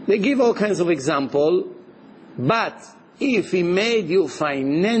 They give all kinds of examples, but if he made you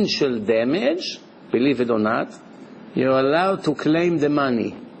financial damage, believe it or not, you're allowed to claim the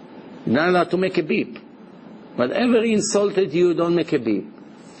money. You're not allowed to make a beep. Whatever he insulted you, don't make a beep.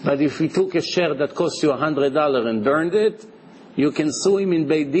 But if he took a share that cost you $100 and burned it, you can sue him in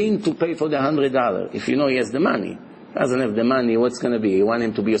Beit Din to pay for the $100. If you know he has the money. Doesn't have the money, what's going to be? You want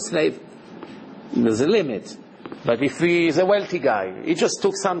him to be a slave? There's a limit. But if he is a wealthy guy, he just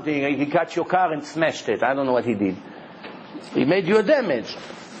took something, he got your car and smashed it. I don't know what he did. He made you a damage.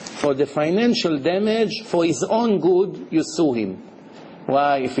 For the financial damage, for his own good, you sue him.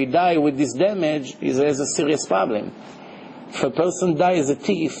 Why? If he dies with this damage, he has a serious problem. If a person dies as a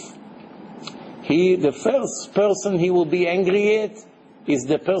thief, the first person he will be angry at is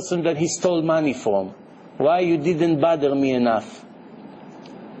the person that he stole money from. Why you didn't bother me enough?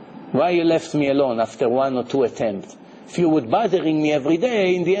 Why you left me alone after 1 or 2 attempts? If you were bothering me every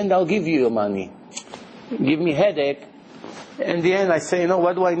day, in the end I'll give you your money. Give me headache. In the end I say,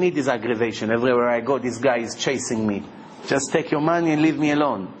 what do I need this aggravation? Everywhere I go, this guy is chasing me. Just take your money and leave me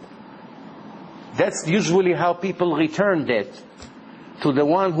alone. That's usually how people return debt. to the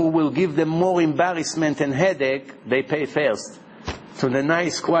one who will give them more embarrassment and headache, they pay first. To the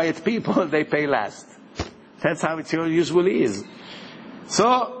nice, quiet people, they pay last. That's how it usually is.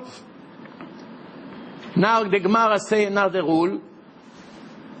 So, now the Gemara say another rule.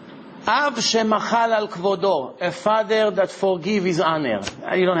 Av shemachal al kvodo, a father that forgive his honor.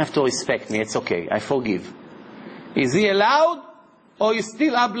 You don't have to respect me, it's okay, I forgive. Is he allowed, or you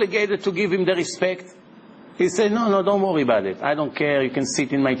still obligated to give him the respect? He said, no, don't worry about it. I don't care, you can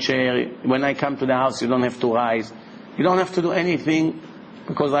sit in my chair. When I come to the house, you don't have to rise. You don't have to do anything,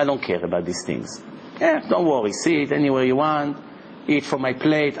 because I don't care about these things. Yeah, don't worry, sit anywhere you want, eat from my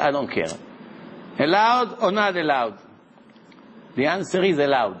plate, I don't care. Allowed or not allowed? The answer is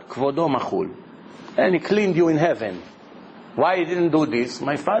allowed. Kvodo machul. And he cleaned you in heaven. Why he didn't do this?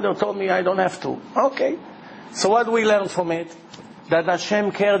 My father told me I don't have to. Okay. So what do we learn from it? That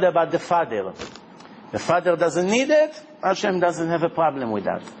Hashem cared about the father. The father doesn't need it, Hashem doesn't have a problem with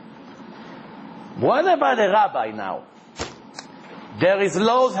that. What about the rabbi now? There is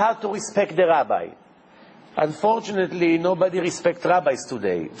laws how to respect the rabbi. Unfortunately, nobody respects rabbis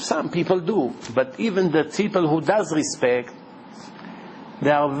today. Some people do, but even the people who does respect,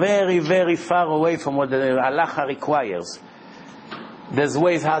 they are very, very far away from what the halacha requires. There's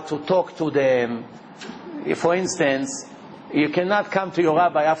ways how to talk to them. For instance, you cannot come to your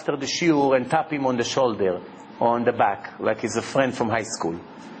rabbi after the shiur and tap him on the shoulder or on the back, like he's a friend from high school.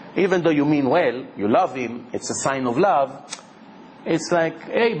 Even though you mean well, you love him, it's a sign of love, it's like,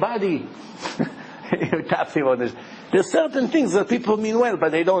 hey buddy, you tap him on the shoulder. There's certain things that people mean well,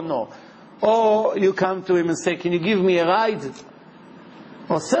 but they don't know. Or you come to him and say, can you give me a ride?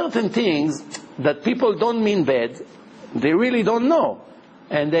 Or certain things that people don't mean bad, they really don't know.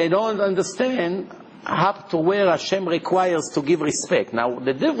 And they don't understand up to where Hashem requires to give respect. Now,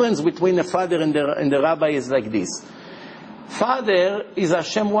 the difference between the father and the rabbi is like this. Father is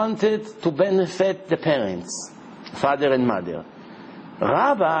Hashem wanted to benefit the parents, father and mother.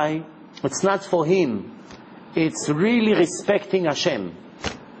 Rabbi, it's not for him. It's really respecting Hashem.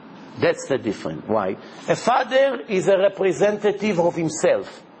 That's the difference. Why? A father is a representative of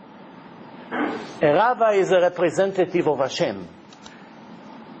himself. A rabbi is a representative of Hashem.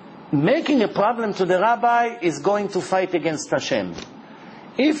 Making a problem to the rabbi is going to fight against Hashem.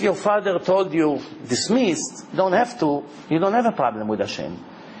 If your father told you, dismissed, don't have to, you don't have a problem with Hashem.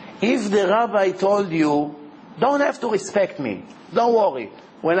 If the rabbi told you, don't have to respect me, don't worry.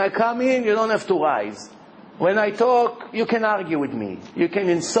 When I come in, you don't have to rise. When I talk, you can argue with me. You can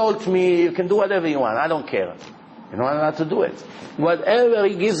insult me, you can do whatever you want. I don't care. You're not allowed to do it. Whatever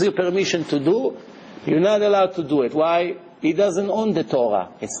he gives you permission to do, you're not allowed to do it. Why? He doesn't own the Torah.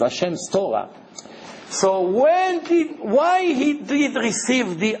 It's Hashem's Torah. So why he did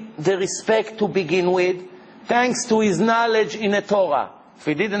receive the respect to begin with? Thanks to his knowledge in the Torah. If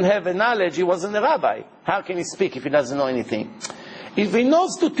he didn't have a knowledge, he wasn't a rabbi. How can he speak if he doesn't know anything? If he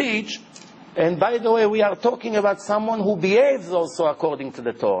knows to teach, and by the way, we are talking about someone who behaves also according to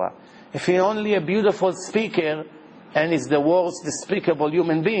the Torah. If he's only a beautiful speaker, and is the worst despicable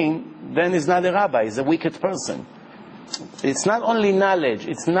human being, then he's not a rabbi, he's a wicked person. It's not only knowledge,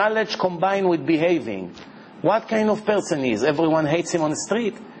 it's knowledge combined with behaving. What kind of person he is? Everyone hates him on the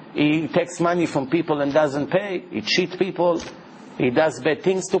street. He takes money from people and doesn't pay. He cheats people. He does bad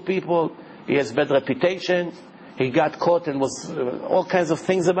things to people. He has bad reputation. He got caught and was all kinds of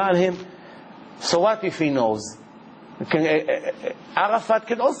things about him. So what if he knows? Arafat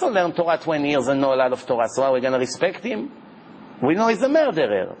can also learn Torah 20 years and know a lot of Torah. So are we going to respect him? We know he's a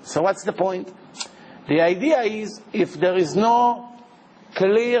murderer. So what's the point? The idea is, if there is no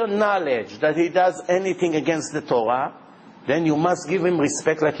clear knowledge that he does anything against the Torah, then you must give him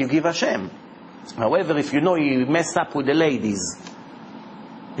respect like you give Hashem. However, if you know he messed up with the ladies,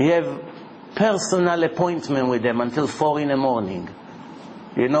 you have personal appointment with them until 4 in the morning,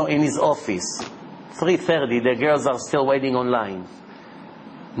 you know, in his office. 3:30, the girls are still waiting online.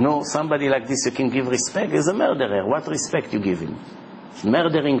 No, somebody like this you can give respect is a murderer. What respect you give him?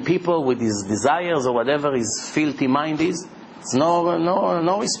 Murdering people with his desires or whatever his filthy mind is. It's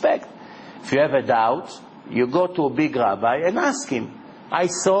no respect. If you have a doubt, you go to a big rabbi and ask him, I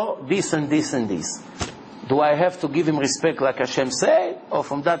saw this and this and this. Do I have to give him respect like Hashem said? Or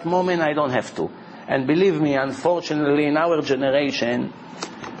from that moment I don't have to? And believe me, unfortunately in our generation,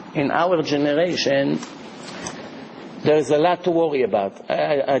 there is a lot to worry about.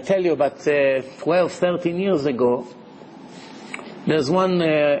 I tell you about 12, 13 years ago, there's one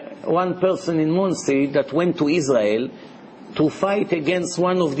person in Muncie that went to Israel to fight against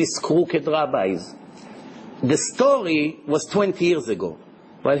one of these crooked rabbis. The story was 20 years ago,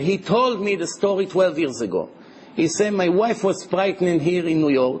 but he told me the story 12 years ago. He said, my wife was pregnant here in New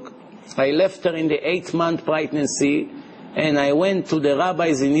York. I left her in the 8-month pregnancy, and I went to the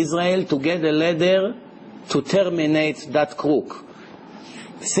rabbis in Israel to get a letter to terminate that crook.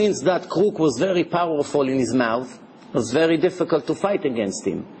 Since that crook was very powerful in his mouth, it was very difficult to fight against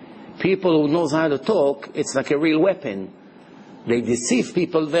him. People who knows how to talk, it's like a real weapon. They deceive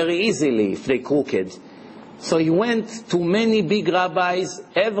people very easily if they're crooked. So he went to many big rabbis.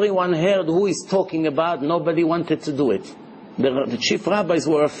 Everyone heard who he's talking about. Nobody wanted to do it. The chief rabbis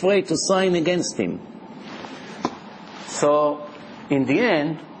were afraid to sign against him. So in the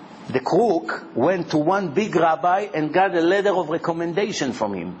end, the crook went to one big rabbi and got a letter of recommendation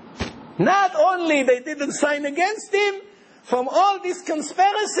from him. Not only they didn't sign against him, from all this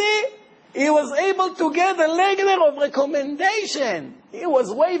conspiracy, he was able to get a letter of recommendation. He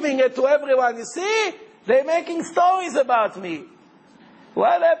was waving it to everyone. You see, they're making stories about me.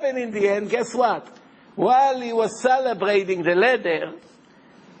 What happened in the end? Guess what? While he was celebrating the letter,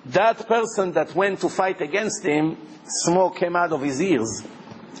 that person that went to fight against him, smoke came out of his ears.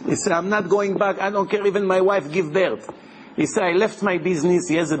 He said, I'm not going back. I don't care even my wife give birth. He said, I left my business.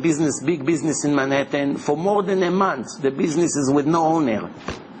 He has a business, big business in Manhattan. For more than a month, the business is with no owner.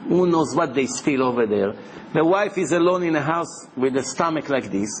 Who knows what they steal over there. The wife is alone in a house with a stomach like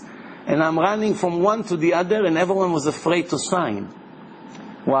this. And I'm running from one to the other, and everyone was afraid to sign.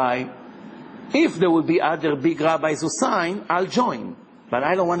 Why? If there will be other big rabbis who sign, I'll join. But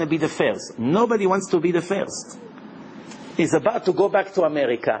I don't want to be the first. Nobody wants to be the first. He's about to go back to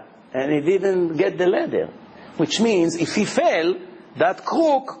America, and he didn't get the letter. Which means, if he fail, that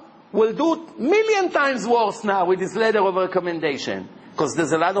crook will do 1,000,000 times worse now with his letter of recommendation. Because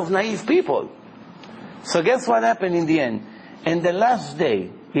there's a lot of naive people. So guess what happened in the end? And the last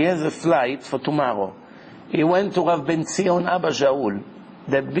day, he has a flight for tomorrow. He went to Rav Ben Zion Abba Shaul,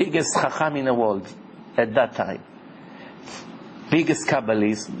 the biggest chacham in the world at that time. Biggest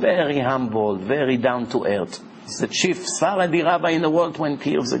Kabbalist, very humble, very down to earth. He's the chief Sephardi rabbi in the world 20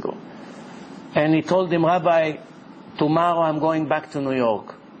 years ago. And he told him, Rabbi, tomorrow I'm going back to New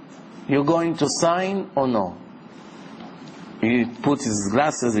York. You're going to sign or no? He put his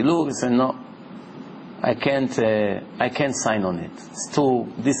glasses, he looked, he said, no. I can't sign on it.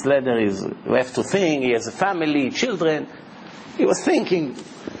 This letter is, we have to think, he has a family, children. He was thinking.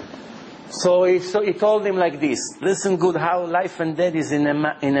 So he told him like this, listen good how life and death is in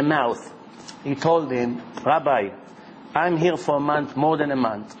a mouth. He told him, Rabbi, I'm here for a month, more than a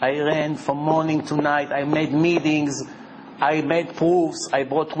month. I ran from morning to night, I made meetings, I made proofs, I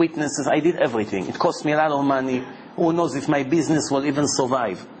brought witnesses, I did everything. It cost me a lot of money. Who knows if my business will even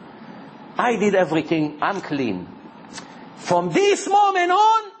survive. I did everything, I'm clean. From this moment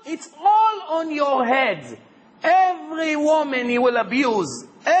on, it's all on your head. Every woman he will abuse,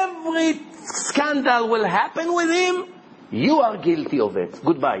 every scandal will happen with him, you are guilty of it.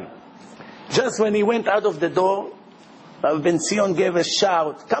 Goodbye. Just when he went out of the door, Rav Ben Zion gave a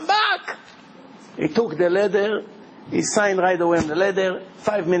shout, come back! He took the letter, he signed right away on the letter.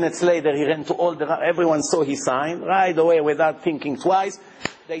 5 minutes later, he ran to everyone saw he signed, right away without thinking twice.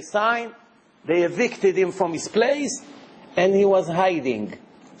 They signed, they evicted him from his place, and he was hiding.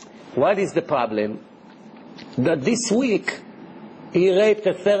 What is the problem? That this week, he raped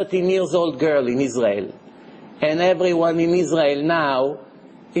a 13-year-old girl in Israel. And everyone in Israel now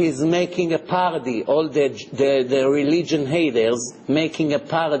is making a party, all the religion haters making a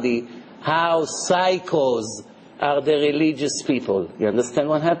party, how psychos are the religious people. You understand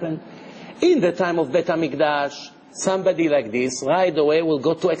what happened? In the time of Bet HaMikdash, somebody like this right away will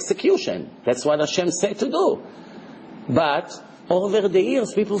go to execution. That's what Hashem said to do. But over the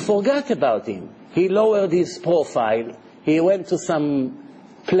years, people forgot about him. He lowered his profile. He went to some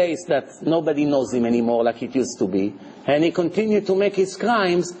place that nobody knows him anymore like it used to be. And he continued to make his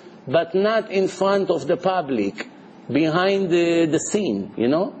crimes, but not in front of the public, behind the scene, you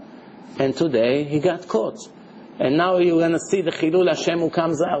know. And today, he got caught. And now you're going to see the Chilul Hashem who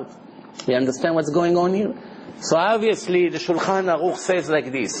comes out. You understand what's going on here? So obviously, the Shulchan Aruch says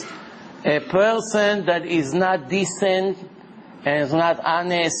like this. A person that is not decent, and is not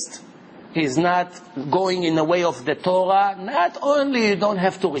honest, is not going in the way of the Torah, not only you don't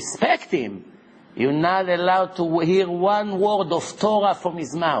have to respect him, you're not allowed to hear one word of Torah from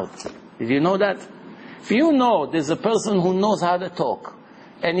his mouth. Did you know that? If you know there's a person who knows how to talk,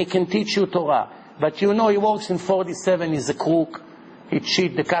 and he can teach you Torah, but you know he works in 47, he's a crook, he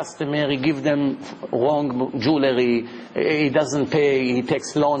cheat the customer, he give them wrong jewelry, he doesn't pay, he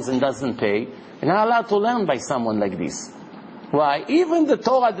takes loans and doesn't pay, you're not allowed to learn by someone like this. Why? Even the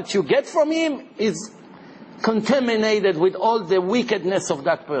Torah that you get from him is contaminated with all the wickedness of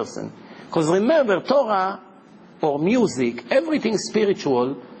that person. Because remember, Torah or music, everything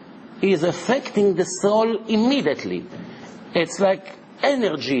spiritual, is affecting the soul immediately. It's like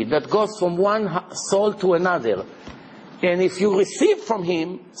energy that goes from one soul to another. And if you receive from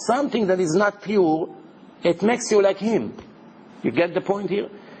him something that is not pure, it makes you like him. You get the point here?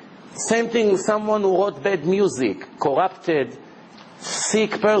 Same thing with someone who wrote bad music, corrupted,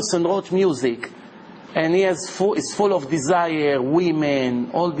 sick person wrote music, and he is full of desire,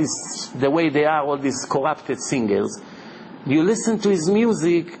 women, all this, the way they are, all these corrupted singers. You listen to his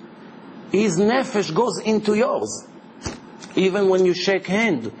music, his nefesh goes into yours. Even when you shake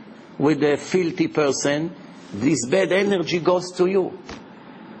hand with a filthy person, this bad energy goes to you.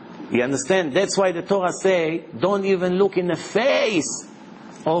 You understand? That's why the Torah say, don't even look in the face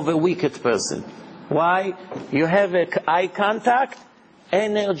of a wicked person. Why? You have eye contact,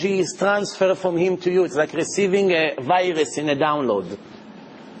 energy is transferred from him to you. It's like receiving a virus in a download.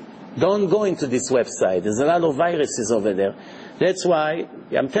 Don't go into this website. There's a lot of viruses over there. That's why,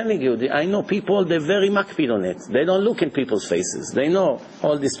 I'm telling you, I know people, they're very makpid on it. They don't look in people's faces. They know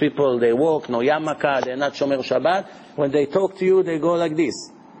all these people, they walk, no yarmulke, they're not Shomer Shabbat. When they talk to you, they go like this.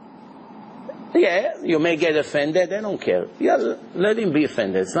 Yeah, you may get offended, they don't care. Yeah, let him be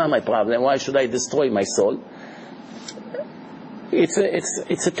offended. It's not my problem. Why should I destroy my soul? It's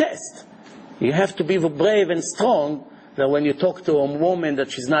a test. You have to be brave and strong that when you talk to a woman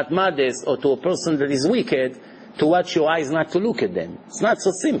that she's not modest or to a person that is wicked, to watch your eyes not to look at them. It's not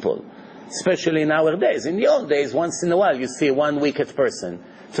so simple, especially in our days. In the old days, once in a while you see one wicked person.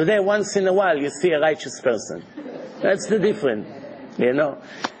 Today, once in a while you see a righteous person. That's the difference, you know.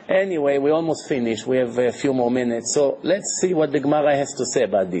 Anyway, we almost finished. We have a few more minutes. So let's see what the Gemara has to say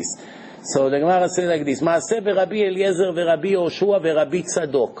about this. So the Gemara says like this: Maaseh Rabbi Eliezer v'Rabbi Yoshua v'Rabbi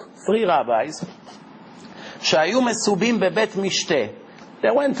Tzadok. 3 rabbis שהיו מסובים בבית משתה.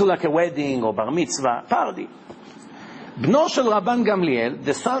 They went to like a wedding or bar mitzvah party. Bno shel Rabban Gamliel,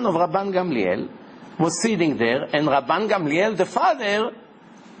 the son of Rabban Gamliel, was sitting there, and Rabban Gamliel, the father,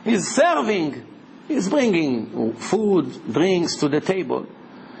 is serving. He's bringing food, drinks to the table.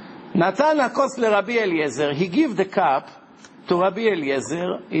 Natan hakos leRabbi Eliezer. He gave the cup to Rabbi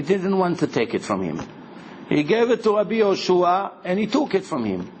Eliezer. He didn't want to take it from him. He gave it to Rabbi Yoshua, and he took it from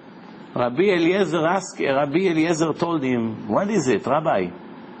him. Rabbi Eliezer told him, "What is it, Rabbi?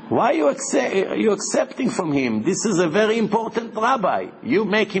 Why are you accepting from him? This is a very important rabbi. You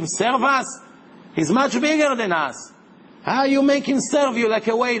make him serve us? He's much bigger than us. How you make him serve you like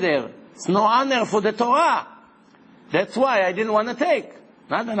a waiter? It's no honor for the Torah. That's why I didn't want to take.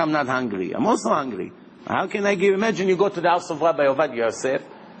 Not that I'm not hungry. I'm also hungry. How can I give? Imagine you go to the house of Rabbi Ovadia Yosef,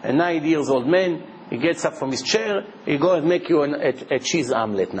 a 90 years old man. He gets up from his chair. He goes and make you a cheese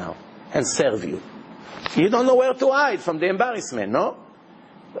omelet now and serve you. You don't know where to hide from the embarrassment, no?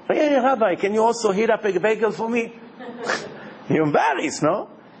 Hey, Rabbi, can you also heat up a bagel for me? You're embarrassed, no?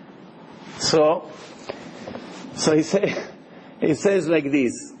 So he says like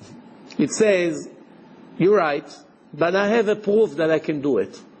this. It says, you're right, but I have a proof that I can do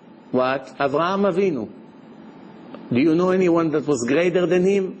it. What? Avraham Avinu. Do you know anyone that was greater than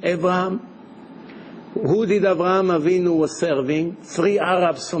him? Abraham? Who did Avraham Avinu was serving? 3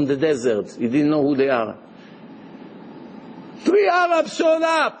 Arabs from the desert. He didn't know who they are. 3 Arabs showed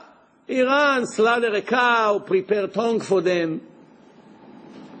up. Iran slaughtered a cow, prepared tongue for them.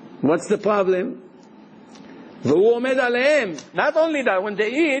 What's the problem? והוא עומד עליהם. Not only that, when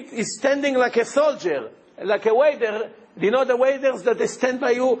they eat, he's standing like a soldier, like a waiter. You know the waiters that they stand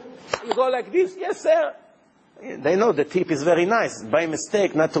by you? You go like this, yes sir. They know the tip is very nice. By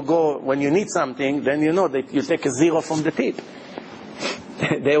mistake, not to go when you need something, then you know that you take a 0 from the tip.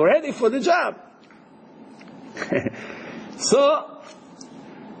 They were ready for the job. So,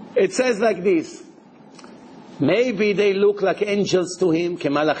 it says like this. Maybe they look like angels to him,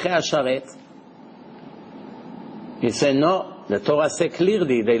 כמלאכי השרת. He said, no, the Torah said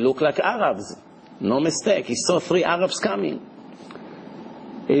clearly, they look like Arabs. No mistake. He saw 3 Arabs coming.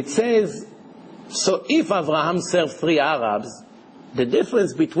 It says, so if Avraham served 3 Arabs, the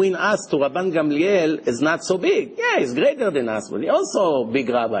difference between us to Rabban Gamliel is not so big. Yeah, he's greater than us, but he also big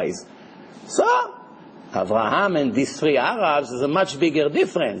rabbis. So, Avraham and these 3 Arabs is a much bigger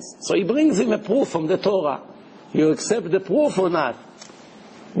difference. So he brings him a proof from the Torah. You accept the proof or not?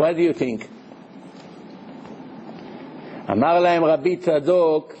 What do you think? Amar lahem Rabbi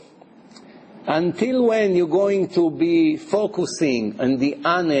Tzadok, until when you're going to be focusing on the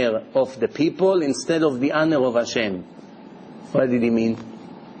honor of the people instead of the honor of Hashem? What did he mean?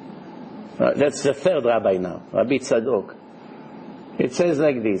 That's the 3rd rabbi now, Rabbi Tzadok. It says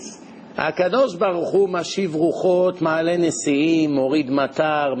like this. הקדוש ברוך הוא משיב רוחות, מעלה נשיאים, מוריד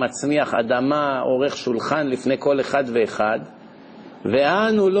מטר, מצמיח אדמה, עורך שולחן לפני כל אחד ואחד.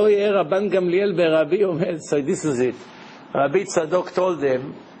 ואנו לא יהיה רבן גמליאל ברבי אומר, so this is it. Rabbi Tzadok told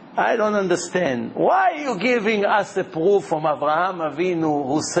them, I don't understand. Why are you giving us a proof from Abraham Avinu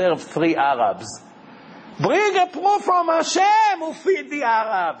who served 3 Arabs? Bring a proof from Hashem who feed the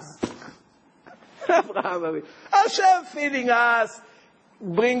Arabs. Abraham Avinu. Hashem feeding us,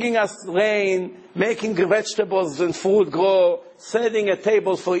 bringing us rain, making vegetables and fruit grow, setting a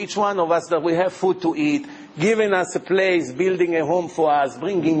table for each one of us that we have food to eat, giving us a place, building a home for us,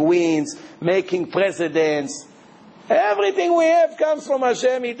 bringing winds, making presidents. Everything we have comes from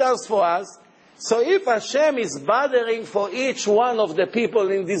Hashem, He does for us. So if Hashem is bothering for each one of the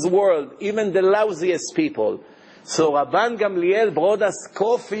people in this world, even the lousiest people, so Rabban Gamliel brought us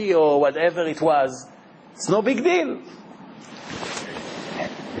coffee or whatever it was, it's no big deal.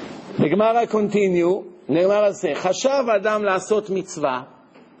 The Gemara continue, the Gemara says, Chashav Adam לעשות mitzvah.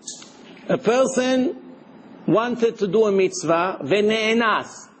 A person wanted to do a mitzvah,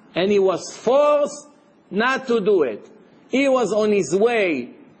 ונאנס, and he was forced not to do it. He was on his way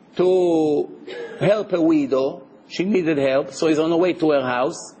to help a widow. She needed help, so he's on the way to her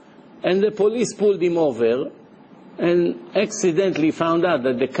house, and the police pulled him over and accidentally found out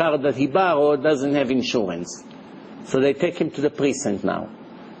that the car that he borrowed doesn't have insurance. So they take him to the precinct now.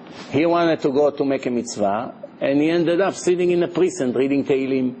 He wanted to go to make a mitzvah, and he ended up sitting in the precinct reading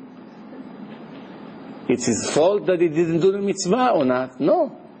Tehillim. It's his fault that he didn't do the mitzvah or not?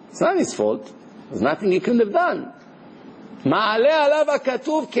 No, it's not his fault. There's nothing he could have done. Ma'aleh alav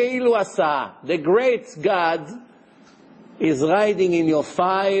hakatuv keilu asa. The great God is writing in your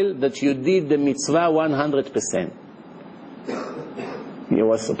file that you did the mitzvah 100%. You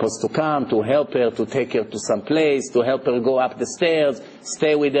were supposed to come to help her, to take her to some place, to help her go up the stairs,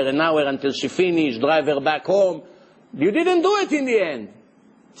 stay with her an hour until she finished, drive her back home. You didn't do it in the end.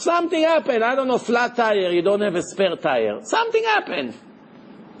 Something happened. I don't know, flat tire, you don't have a spare tire. Something happened.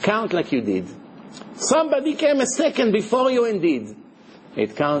 Count like you did. Somebody came a second before you and did.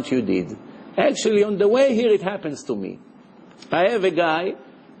 It count you did. Actually, on the way here it happens to me. I have a guy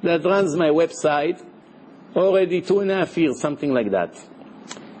that runs my website already 2.5 years, something like that.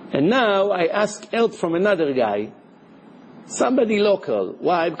 And now I ask help from another guy, somebody local.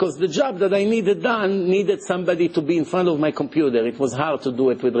 Why? Because the job that I needed done needed somebody to be in front of my computer. It was hard to do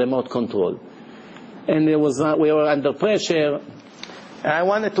it with remote control. And we were under pressure. I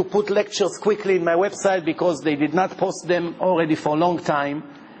wanted to put lectures quickly in my website because they did not post them already for a long time.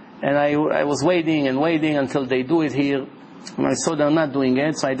 And I was waiting and waiting until they do it here. And I saw they're not doing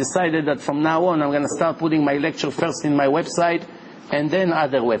it. So I decided that from now on I'm going to start putting my lecture first in my website and then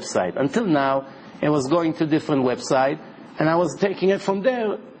other website. Until now, I was going to different website, and I was taking it from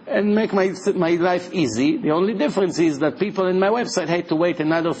there and make my life easy. The only difference is that people in my website had to wait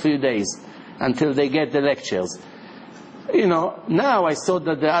another few days until they get the lectures. You know, now I saw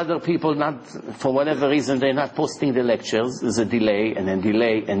that the other people, not for whatever reason, they're not posting the lectures. There's a delay and a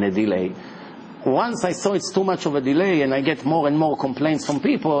delay and a delay. Once I saw it's too much of a delay and I get more and more complaints from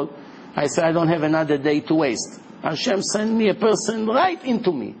people, I said I don't have another day to waste. Hashem sent me a person right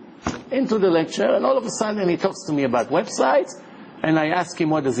into the lecture, and all of a sudden he talks to me about websites, and I ask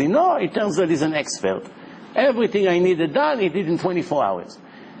him what does he know. It turns out he's an expert. Everything I needed done, he did in 24 hours.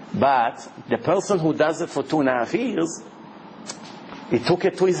 But the person who does it for 2.5 years, he took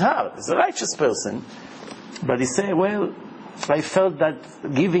it to his heart. He's a righteous person. But he said, well, I felt that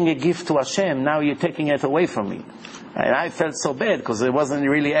giving a gift to Hashem, now you're taking it away from me. And I felt so bad because it wasn't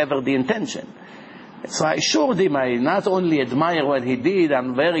really ever the intention. So I assured him I not only admire what he did,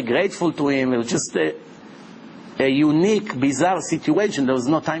 I'm very grateful to him. It was just a unique, bizarre situation. There was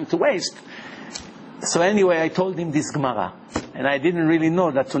no time to waste. So anyway, I told him this Gemara. And I didn't really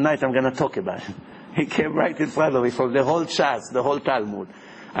know that tonight I'm going to talk about it. He came right in front of me from the whole Shas, the whole Talmud.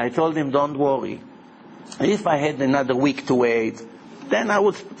 I told him, don't worry. If I had another week to wait, then I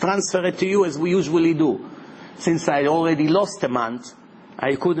would transfer it to you as we usually do. Since I already lost a month,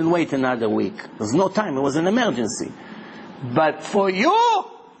 I couldn't wait another week. There was no time. It was an emergency. But for you,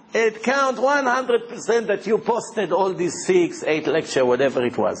 it counts 100% that you posted all these 6, 8 lectures, whatever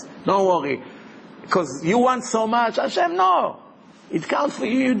it was. Don't worry. Because you want so much. Hashem, no. It counts for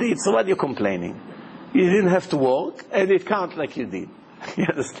you, you did. So what are you complaining? You didn't have to work, and it counts like you did. You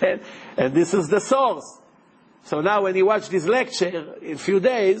understand? And this is the source. So now when you watch this lecture, in a few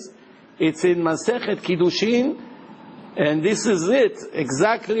days, it's in Masechet Kiddushin, and this is it,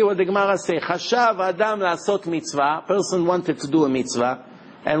 exactly what the Gemara says. Chashav Adam לעשות mitzvah. Person wanted to do a mitzvah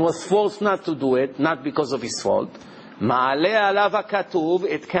and was forced not to do it, not because of his fault. מעלה עליו הכתוב,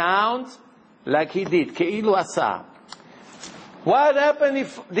 it counts like he did, כאילו עשה. What happened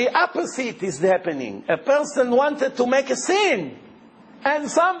if the opposite is happening? A person wanted to make a sin, and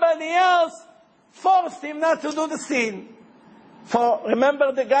somebody else forced him not to do the sin.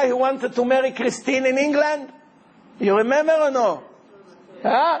 Remember the guy who wanted to marry Christine in England? You remember or no?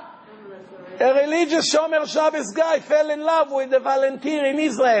 Huh? A religious Shomer Shabbos guy fell in love with a volunteer in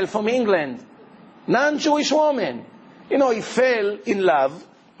Israel from England. Non-Jewish woman. You know, he fell in love.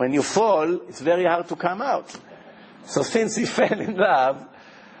 When you fall, it's very hard to come out. So since he fell in love,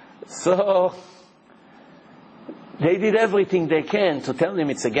 so they did everything they can to tell him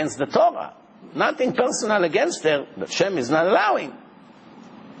it's against the Torah. Nothing personal against her, but Shem is not allowing.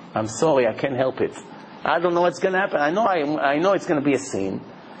 I'm sorry, I can't help it. I don't know what's going to happen. I know it's going to be a sin.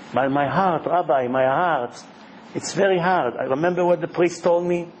 But my heart, Rabbi, my heart, it's very hard. I remember what the priest told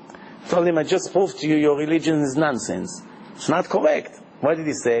me. I told him, I just proved to you your religion is nonsense. It's not correct. What did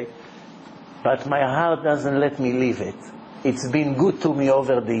he say? But my heart doesn't let me leave it. It's been good to me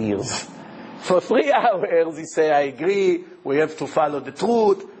over the years. For 3 hours, he said, I agree, we have to follow the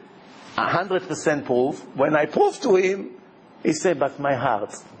truth. 100% proof. When I proved to him, he said, but my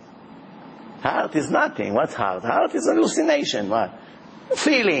heart. Heart is nothing. What's heart? Heart is hallucination. What?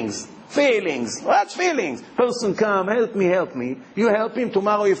 Feelings. What feelings? Person come, help me. You help him,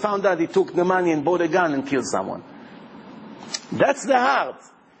 tomorrow you found out he took the money and bought a gun and killed someone. That's the heart.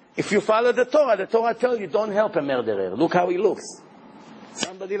 If you follow the Torah tells you don't help a murderer. Look how he looks.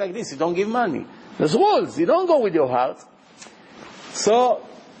 Somebody like this, you don't give money. There's rules. You don't go with your heart. So,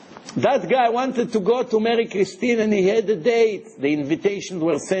 that guy wanted to go to marry Christine and he had a date. The invitations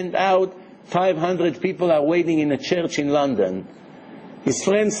were sent out. 500 people are waiting in a church in London. His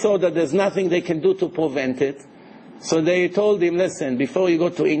friends saw that there's nothing they can do to prevent it. So they told him, listen, before you go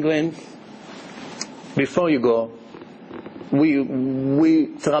to England, we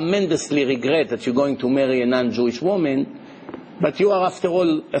tremendously regret that you're going to marry a non-Jewish woman, but you are, after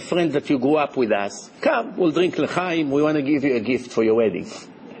all, a friend that you grew up with us. Come, we'll drink l'chaim, we want to give you a gift for your wedding.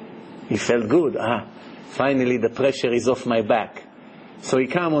 He felt good. Finally the pressure is off my back. So he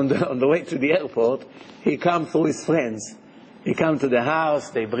come on the way to the airport, he come through his friends. He come to the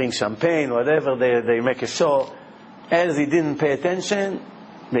house, they bring champagne, whatever, they make a show. As he didn't pay attention,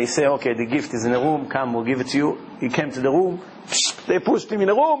 they say, okay, the gift is in the room, come, we'll give it to you. He came to the room, they pushed him in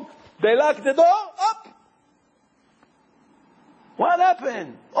the room, they locked the door, up. What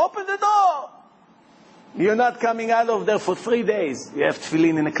happened? Open the door. You're not coming out of there for 3 days. You have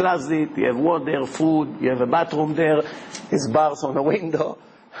tefillin in a closet, you have water, food, you have a bathroom there, there's bars on the window.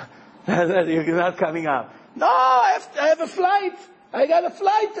 You're not coming out. No, I have a flight. I got a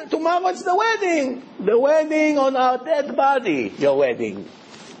flight. Tomorrow it's the wedding. The wedding on our dead body. Your wedding.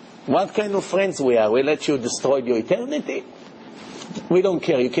 What kind of friends we are? We let you destroy your eternity? We don't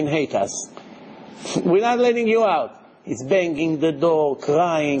care. You can hate us. We're not letting you out. He's banging the door,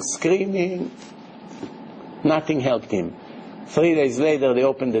 crying, screaming. Nothing helped him. 3 days later, they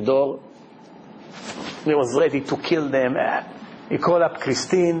opened the door. He was ready to kill them. He called up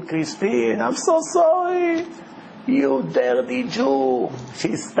Christine, I'm so sorry. You dirty Jew.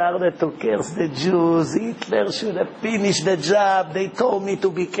 She started to curse the Jews. Hitler should have finished the job. They told me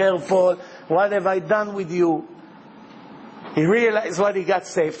to be careful. What have I done with you? He realized what he got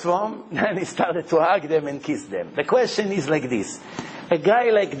saved from. Then he started to hug them and kiss them. The question is like this. A guy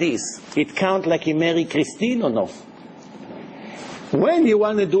like this, it count like he married Christine or no? When you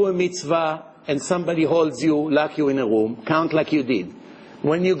want to do a mitzvah and somebody holds you, lock you in a room, count like you did.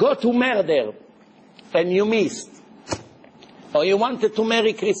 When you go to murder and you missed, or you wanted to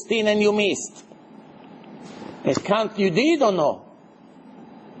marry Christine and you missed, it count you did or no?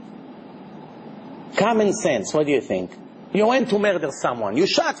 Common sense, what do you think? You went to murder someone, you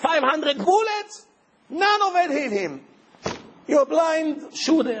shot 500 bullets, none of it hit him. You're a blind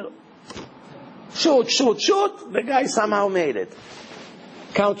shooter. Shoot, the guy somehow made it.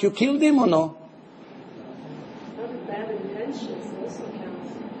 Count you killed him or no? Bad intentions also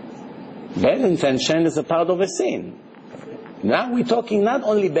count. Bad intention is a part of a sin. Now we're talking not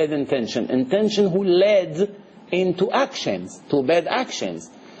only bad intention who led into actions, to bad actions.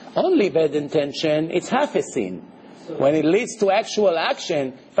 Only bad intention, it's half a sin. When it leads to actual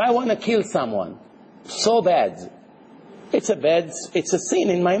action, if I want to kill someone, so bad, it's a sin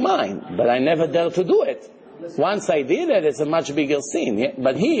in my mind, but I never dare to do it. Once I did it, it's a much bigger sin. Yeah?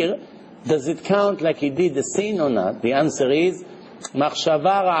 But here, does it count like he did the sin or not? The answer is,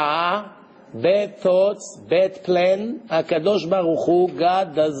 machshava ra'ah, bad thoughts, bad plan, HaKadosh Baruch Hu,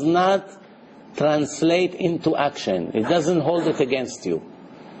 God does not translate into action. It doesn't hold it against you.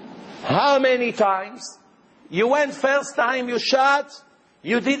 How many times You went first time, you shot,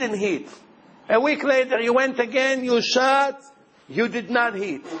 you didn't hit. A week later, you went again, you shot, you did not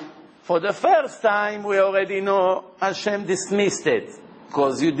hit. For the first time, we already know Hashem dismissed it,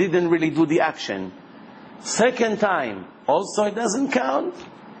 because you didn't really do the action. Second time, also it doesn't count?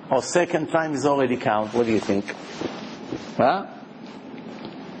 Or second time is already count? What do you think? Huh?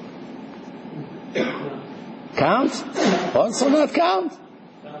 Count? Also not count?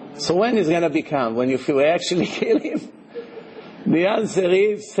 So when is going to be count? When you actually kill him? The answer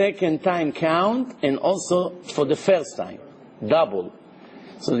is second time count, and also for the first time. Double.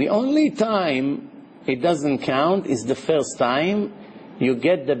 So the only time it doesn't count is the first time you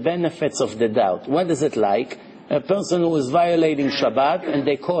get the benefits of the doubt. What is it like? A person who is violating Shabbat and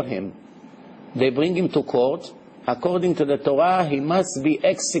they caught him. They bring him to court. According to the Torah, he must be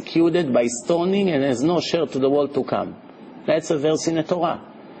executed by stoning and has no share to the world to come. That's a verse in the Torah.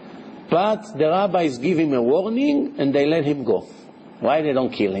 But the rabbis give him a warning and they let him go. Why they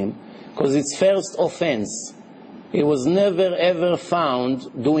don't kill him? Because it's first offense. He was never ever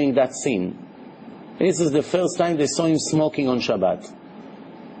found doing that sin. This is the first time they saw him smoking on Shabbat.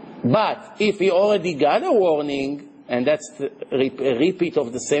 But if he already got a warning, and that's a repeat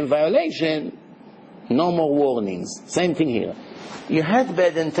of the same violation, no more warnings. Same thing here. You had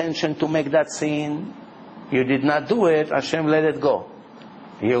bad intention to make that sin, you did not do it, Hashem let it go.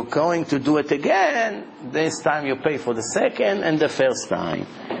 You're going to do it again, this time you pay for the second and the first time.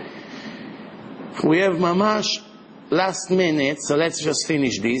 We have mamash last minute, so let's just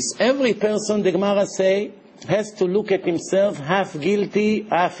finish this. Every person, the Gemara say, has to look at himself half guilty,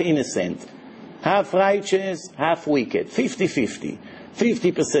 half innocent. Half righteous, half wicked. 50-50.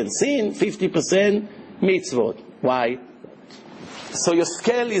 50% sin, 50% mitzvot. Why? So your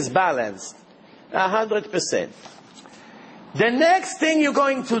scale is balanced. 100%. The next thing you're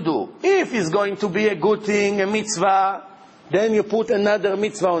going to do, if it's going to be a good thing, a mitzvah, then you put another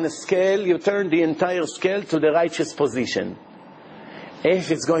mitzvah on a scale, you turn the entire scale to the righteous position.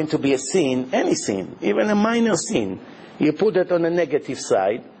 If it's going to be a sin, any sin, even a minor sin, you put it on the negative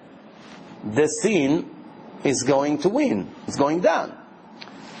side, the sin is going to win. It's going down.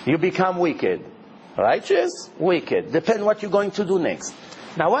 You become wicked. Righteous, wicked. Depends what you're going to do next.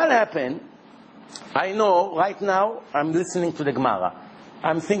 Now what happened? I know right now I'm listening to the Gemara.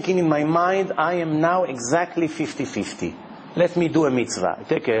 I'm thinking in my mind, I am now exactly 50-50. Let me do a mitzvah. I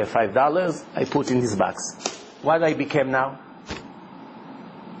take $5, I put in this box. What I became now?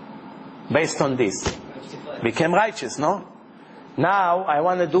 Based on this. Became righteous, no? Now, I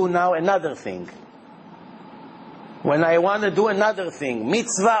want to do now another thing. When I want to do another thing,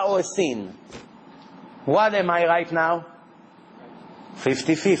 mitzvah or sin, what am I right now?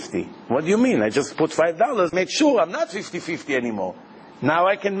 50-50. What do you mean? I just put $5, make sure I'm not 50-50 anymore. Now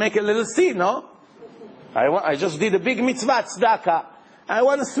I can make a little sin, no? I just did a big mitzvah, tzedakah. I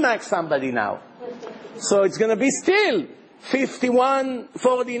want to smack somebody now. So it's going to be still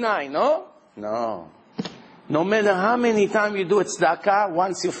 51-49, no? No. No matter how many times you do a tzedakah,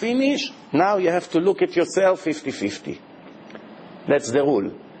 once you finish, now you have to look at yourself 50-50. That's the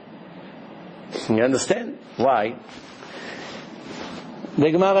rule. You understand? Why?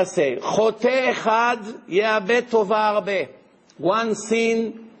 The Gemara say, Chote echad ye'abed tova harbe. One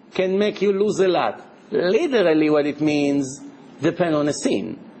sin can make you lose a lot. Literally what it means, depend on a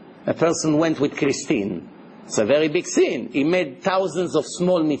sin. A person went with Christine. It's a very big sin. He made thousands of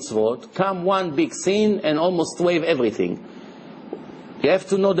small mitzvot. Come one big sin and almost waive everything. You have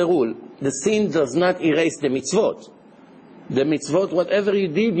to know the rule. The sin does not erase the mitzvot. The mitzvot, whatever you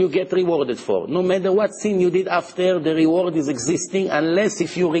did, you get rewarded for. No matter what sin you did after, the reward is existing, unless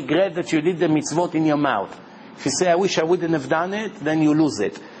if you regret that you did the mitzvot in your mouth. If you say, I wish I wouldn't have done it, then you lose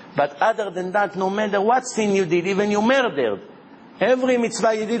it. But other than that, no matter what sin you did, even you murdered, every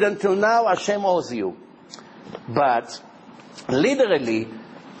mitzvah you did until now, Hashem owes you. But literally,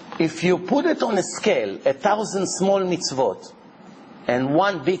 if you put it on a scale, 1,000 small mitzvot and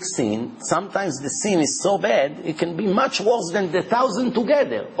one big sin, sometimes the sin is so bad, it can be much worse than the 1,000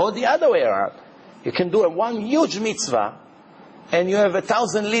 together, or the other way around. You can do one huge mitzvah and you have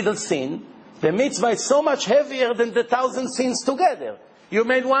 1,000 little sin. The mitzvah is so much heavier than the 1,000 sins together. You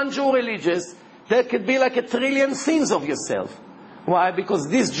made one Jew religious, that could be like 1 trillion sins of yourself. Why? Because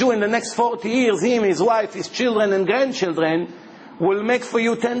this Jew in the next 40 years, him, his wife, his children and grandchildren, will make for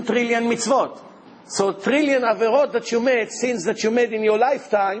you 10 trillion mitzvot. So trillion averot that you made, sins that you made in your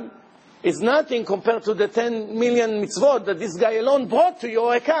lifetime, is nothing compared to the 10 million mitzvot that this guy alone brought to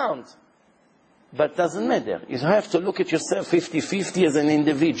your account. But doesn't matter. You have to look at yourself 50-50 as an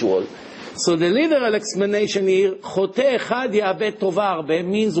individual. So the literal explanation here, Chote echad ye'abed tova harbe,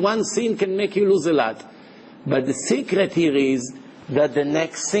 means one sin can make you lose a lot. But the secret here is that the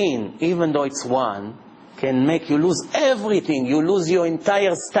next sin, even though it's one, can make you lose everything. You lose your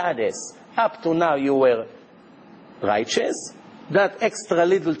entire status. Up to now you were righteous. That extra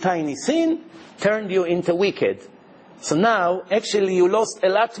little tiny sin turned you into wicked. So now, actually, you lost a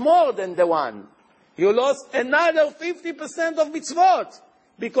lot more than the one. You lost another 50% of mitzvot.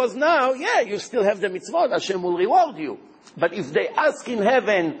 Because now, you still have the mitzvot. Hashem will reward you. But if they ask in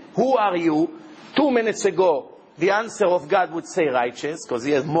heaven, who are you? 2 minutes ago, the answer of God would say righteous, because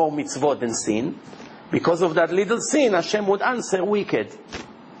he has more mitzvot than sin. Because of that little sin, Hashem would answer wicked.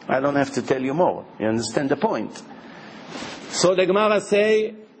 I don't have to tell you more. You understand the point? So the Gemara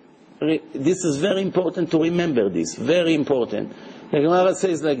say, this is very important to remember this. Very important. The Gemara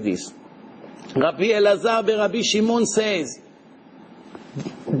says like this. Rabbi Elazar Rabbi Shimon says,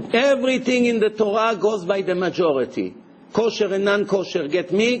 everything in the Torah goes by the majority. Kosher and non-kosher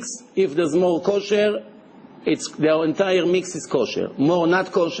get mixed. If there's more kosher, the entire mix is kosher. More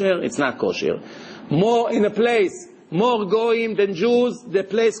not kosher, it's not kosher. More in a place, more goyim than Jews, the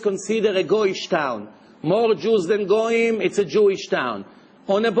place considered a goyish town. More Jews than goyim, it's a Jewish town.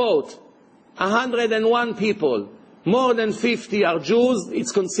 On a boat, 101 people, more than 50 are Jews,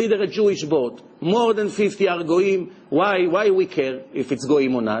 it's considered a Jewish boat. More than 50 are goyim. Why we care if it's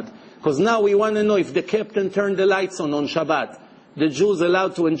goyim or not? Because now we want to know if the captain turned the lights on Shabbat, the Jews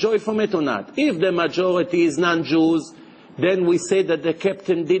allowed to enjoy from it or not. If the majority is non-Jews, then we say that the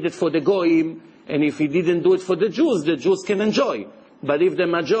captain did it for the goyim, and if he didn't do it for the Jews can enjoy. But if the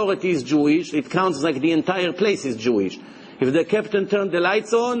majority is Jewish, it counts like the entire place is Jewish. If the captain turned the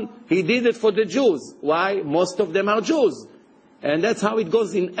lights on, he did it for the Jews. Why? Most of them are Jews. And that's how it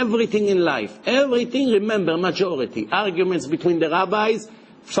goes in everything in life. Everything, remember, majority. Arguments between the rabbis,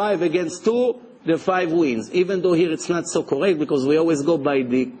 5 against 2, the 5 wins. Even though here it's not so correct, because we always go by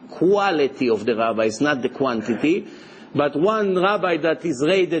the quality of the rabbis, not the quantity. But one rabbi that is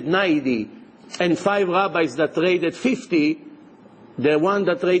rated 90, and 5 rabbis that rated 50, the one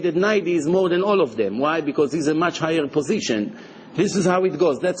that rated 90 is more than all of them. Why? Because he's a much higher position. This is how it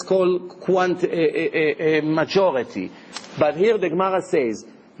goes. That's called majority. But here the Gemara says,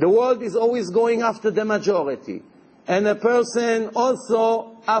 the world is always going after the majority. And a person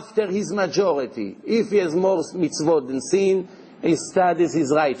also after his majority. If he has more mitzvot than sin, his status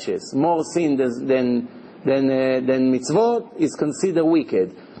is righteous. More sin than mitzvot is considered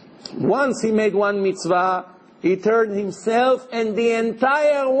wicked. Once he made one mitzvah, he turned himself and the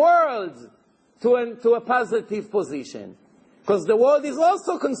entire world to a positive position. Because the world is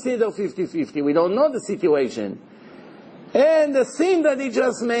also considered 50-50. We don't know the situation. And the sin that he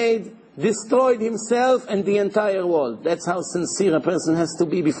just made destroyed himself and the entire world. That's how sincere a person has to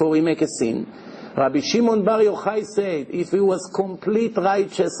be before we make a sin. Rabbi Shimon Bar Yochai said, if he was complete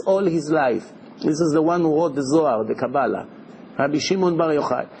righteous all his life, this is the one who wrote the Zohar, the Kabbalah, Rabbi Shimon Bar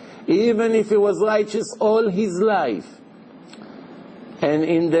Yochai, even if he was righteous all his life, and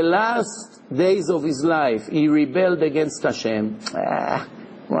in the last days of his life he rebelled against Hashem,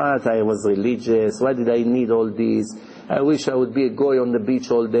 what, I was religious, why did I need all this? I wish I would be a goy on the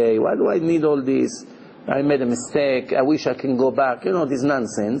beach all day. Why do I need all this? I made a mistake. I wish I can go back. You know, this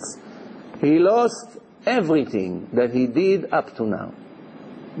nonsense. He lost everything that he did up to now.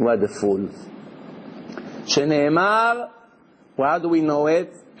 What a fool. Shene'emar, how do we know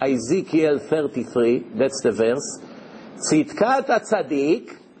it? Ezekiel 33, that's the verse. Tzidkat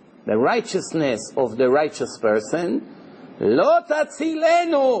HaTzadik, the righteousness of the righteous person, Lo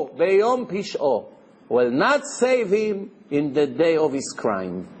tatzilenu beyom pish'o, will not save him in the day of his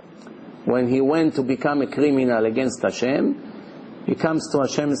crime. When he went to become a criminal against Hashem, he comes to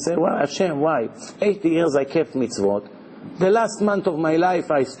Hashem and says, well, Hashem, why? 80 years I kept mitzvot. The last month of my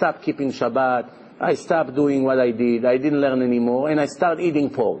life I stopped keeping Shabbat. I stopped doing what I did. I didn't learn anymore. And I started eating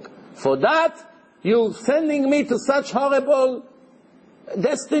pork. For that, you're sending me to such horrible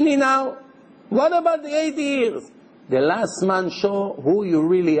destiny now? What about the 80 years? The last man show who you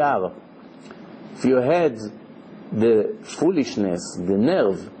really are. If you had the foolishness, the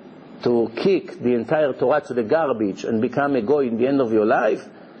nerve to kick the entire Torah to the garbage and become a goy in the end of your life,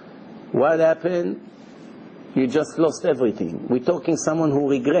 what happened? You just lost everything. We're talking someone who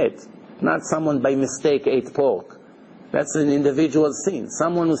regrets, not someone by mistake ate pork. That's an individual sin.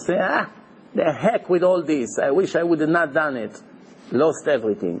 Someone who say, the heck with all this. I wish I would have not done it. Lost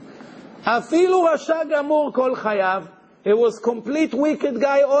everything. Afilu rasha gamur kol chayav. He was complete wicked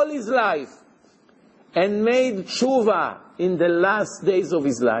guy all his life. And made tshuva in the last days of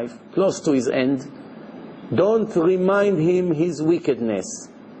his life, close to his end. Don't remind him his wickedness.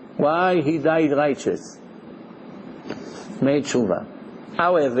 Why? He died righteous. Made tshuva.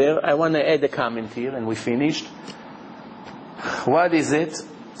 However, I want to add a comment here, and we finished. What is it?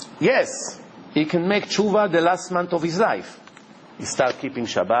 Yes, he can make tshuva the last month of his life. He start keeping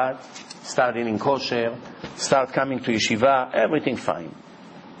Shabbat, start eating kosher, start coming to yeshiva, everything fine.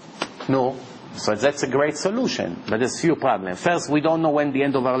 No, so that's a great solution, but there's few problems. First, we don't know when the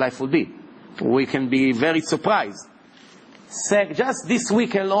end of our life will be. We can be very surprised. Just this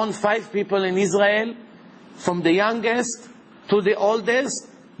week alone, 5 people in Israel, from the youngest to the oldest,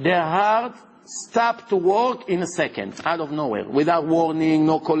 their heart stopped to work in a second, out of nowhere, without warning,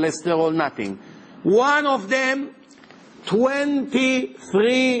 no cholesterol, nothing. One of them,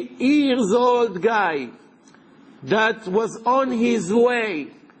 23 years old guy, that was on his way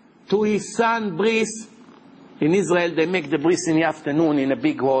to his son bris. In Israel, they make the bris in the afternoon in a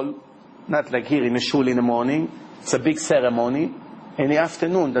big hall, not like here in a shul in the morning. It's a big ceremony in the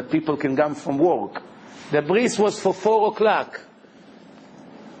afternoon that people can come from work. The bris was for 4 o'clock.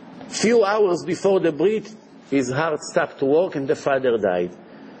 Few hours before the brit, his heart stopped to work and the father died.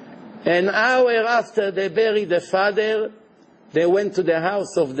 An hour after they buried the father, they went to the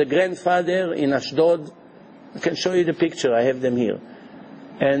house of the grandfather in Ashdod. I can show you the picture, I have them here.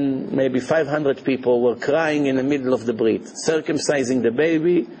 And maybe 500 people were crying in the middle of the brit, circumcising the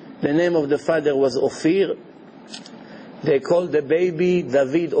baby. The name of the father was Ophir. They called the baby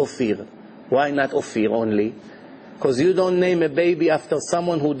David Ophir. Why not Ophir only? Because you don't name a baby after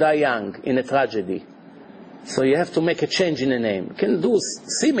someone who died young in a tragedy. So you have to make a change in the name. You can do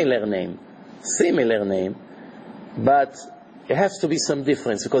similar name, but it has to be some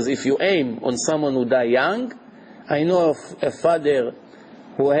difference. Because if you aim on someone who died young, I know of a father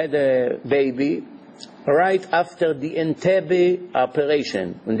who had a baby right after the Entebbe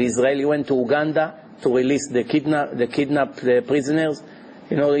operation, when the Israeli went to Uganda to release the kidnapped prisoners,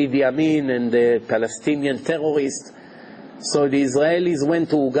 Idi Amin and the Palestinian terrorists. So the Israelis went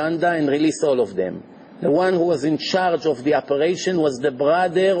to Uganda and released all of them. The one who was in charge of the operation was the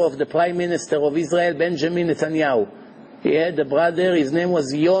brother of the Prime Minister of Israel, Benjamin Netanyahu. He had a brother, his name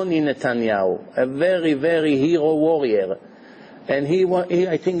was Yoni Netanyahu, a very, very hero warrior. And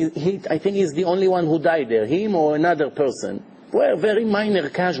I think he's the only one who died there, him or another person. Well, very minor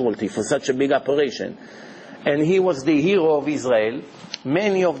casualty for such a big operation. And he was the hero of Israel.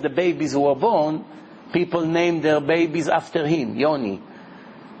 Many of the babies who were born, people named their babies after him, Yoni.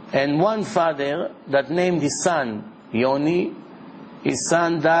 And one father that named his son Yoni, his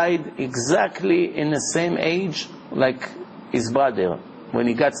son died exactly in the same age like his brother. When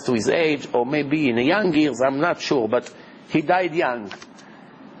he got to his age, or maybe in the young years, I'm not sure, but he died young.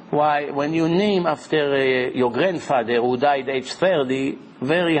 Why? When you name after your grandfather who died age 30,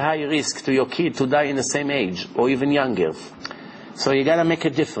 very high risk to your kid to die in the same age, or even younger. So you gotta make a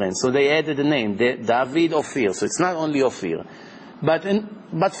difference. So they added the name, David Ophir. So it's not only Ophir.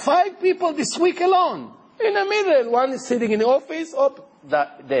 But 5 people this week alone, in the middle. One is sitting in the office,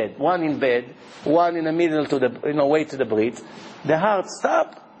 dead. One in bed, one in the middle to the, way to the brit. The heart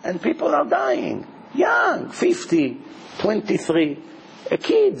stopped, and people are dying. Young, 50, 23, a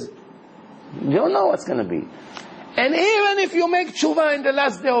kid. You don't know what's going to be. And even if you make tshuva in the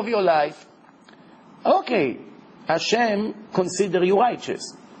last day of your life, okay, Hashem consider you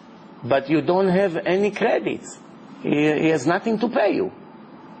righteous, but you don't have any credits. He has nothing to pay you.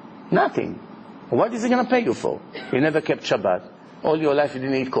 Nothing. What is he going to pay you for? You never kept Shabbat. All your life you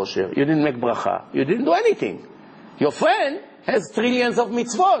didn't eat kosher. You didn't make bracha. You didn't do anything. Your friend has trillions of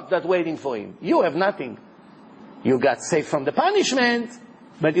mitzvot that waiting for him. You have nothing. You got saved from the punishment,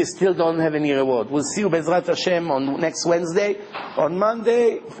 but you still don't have any reward. We'll see you Bezrat Hashem on next Wednesday. On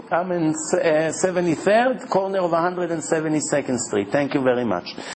Monday, I'm in 73rd corner of 172nd Street. Thank you very much.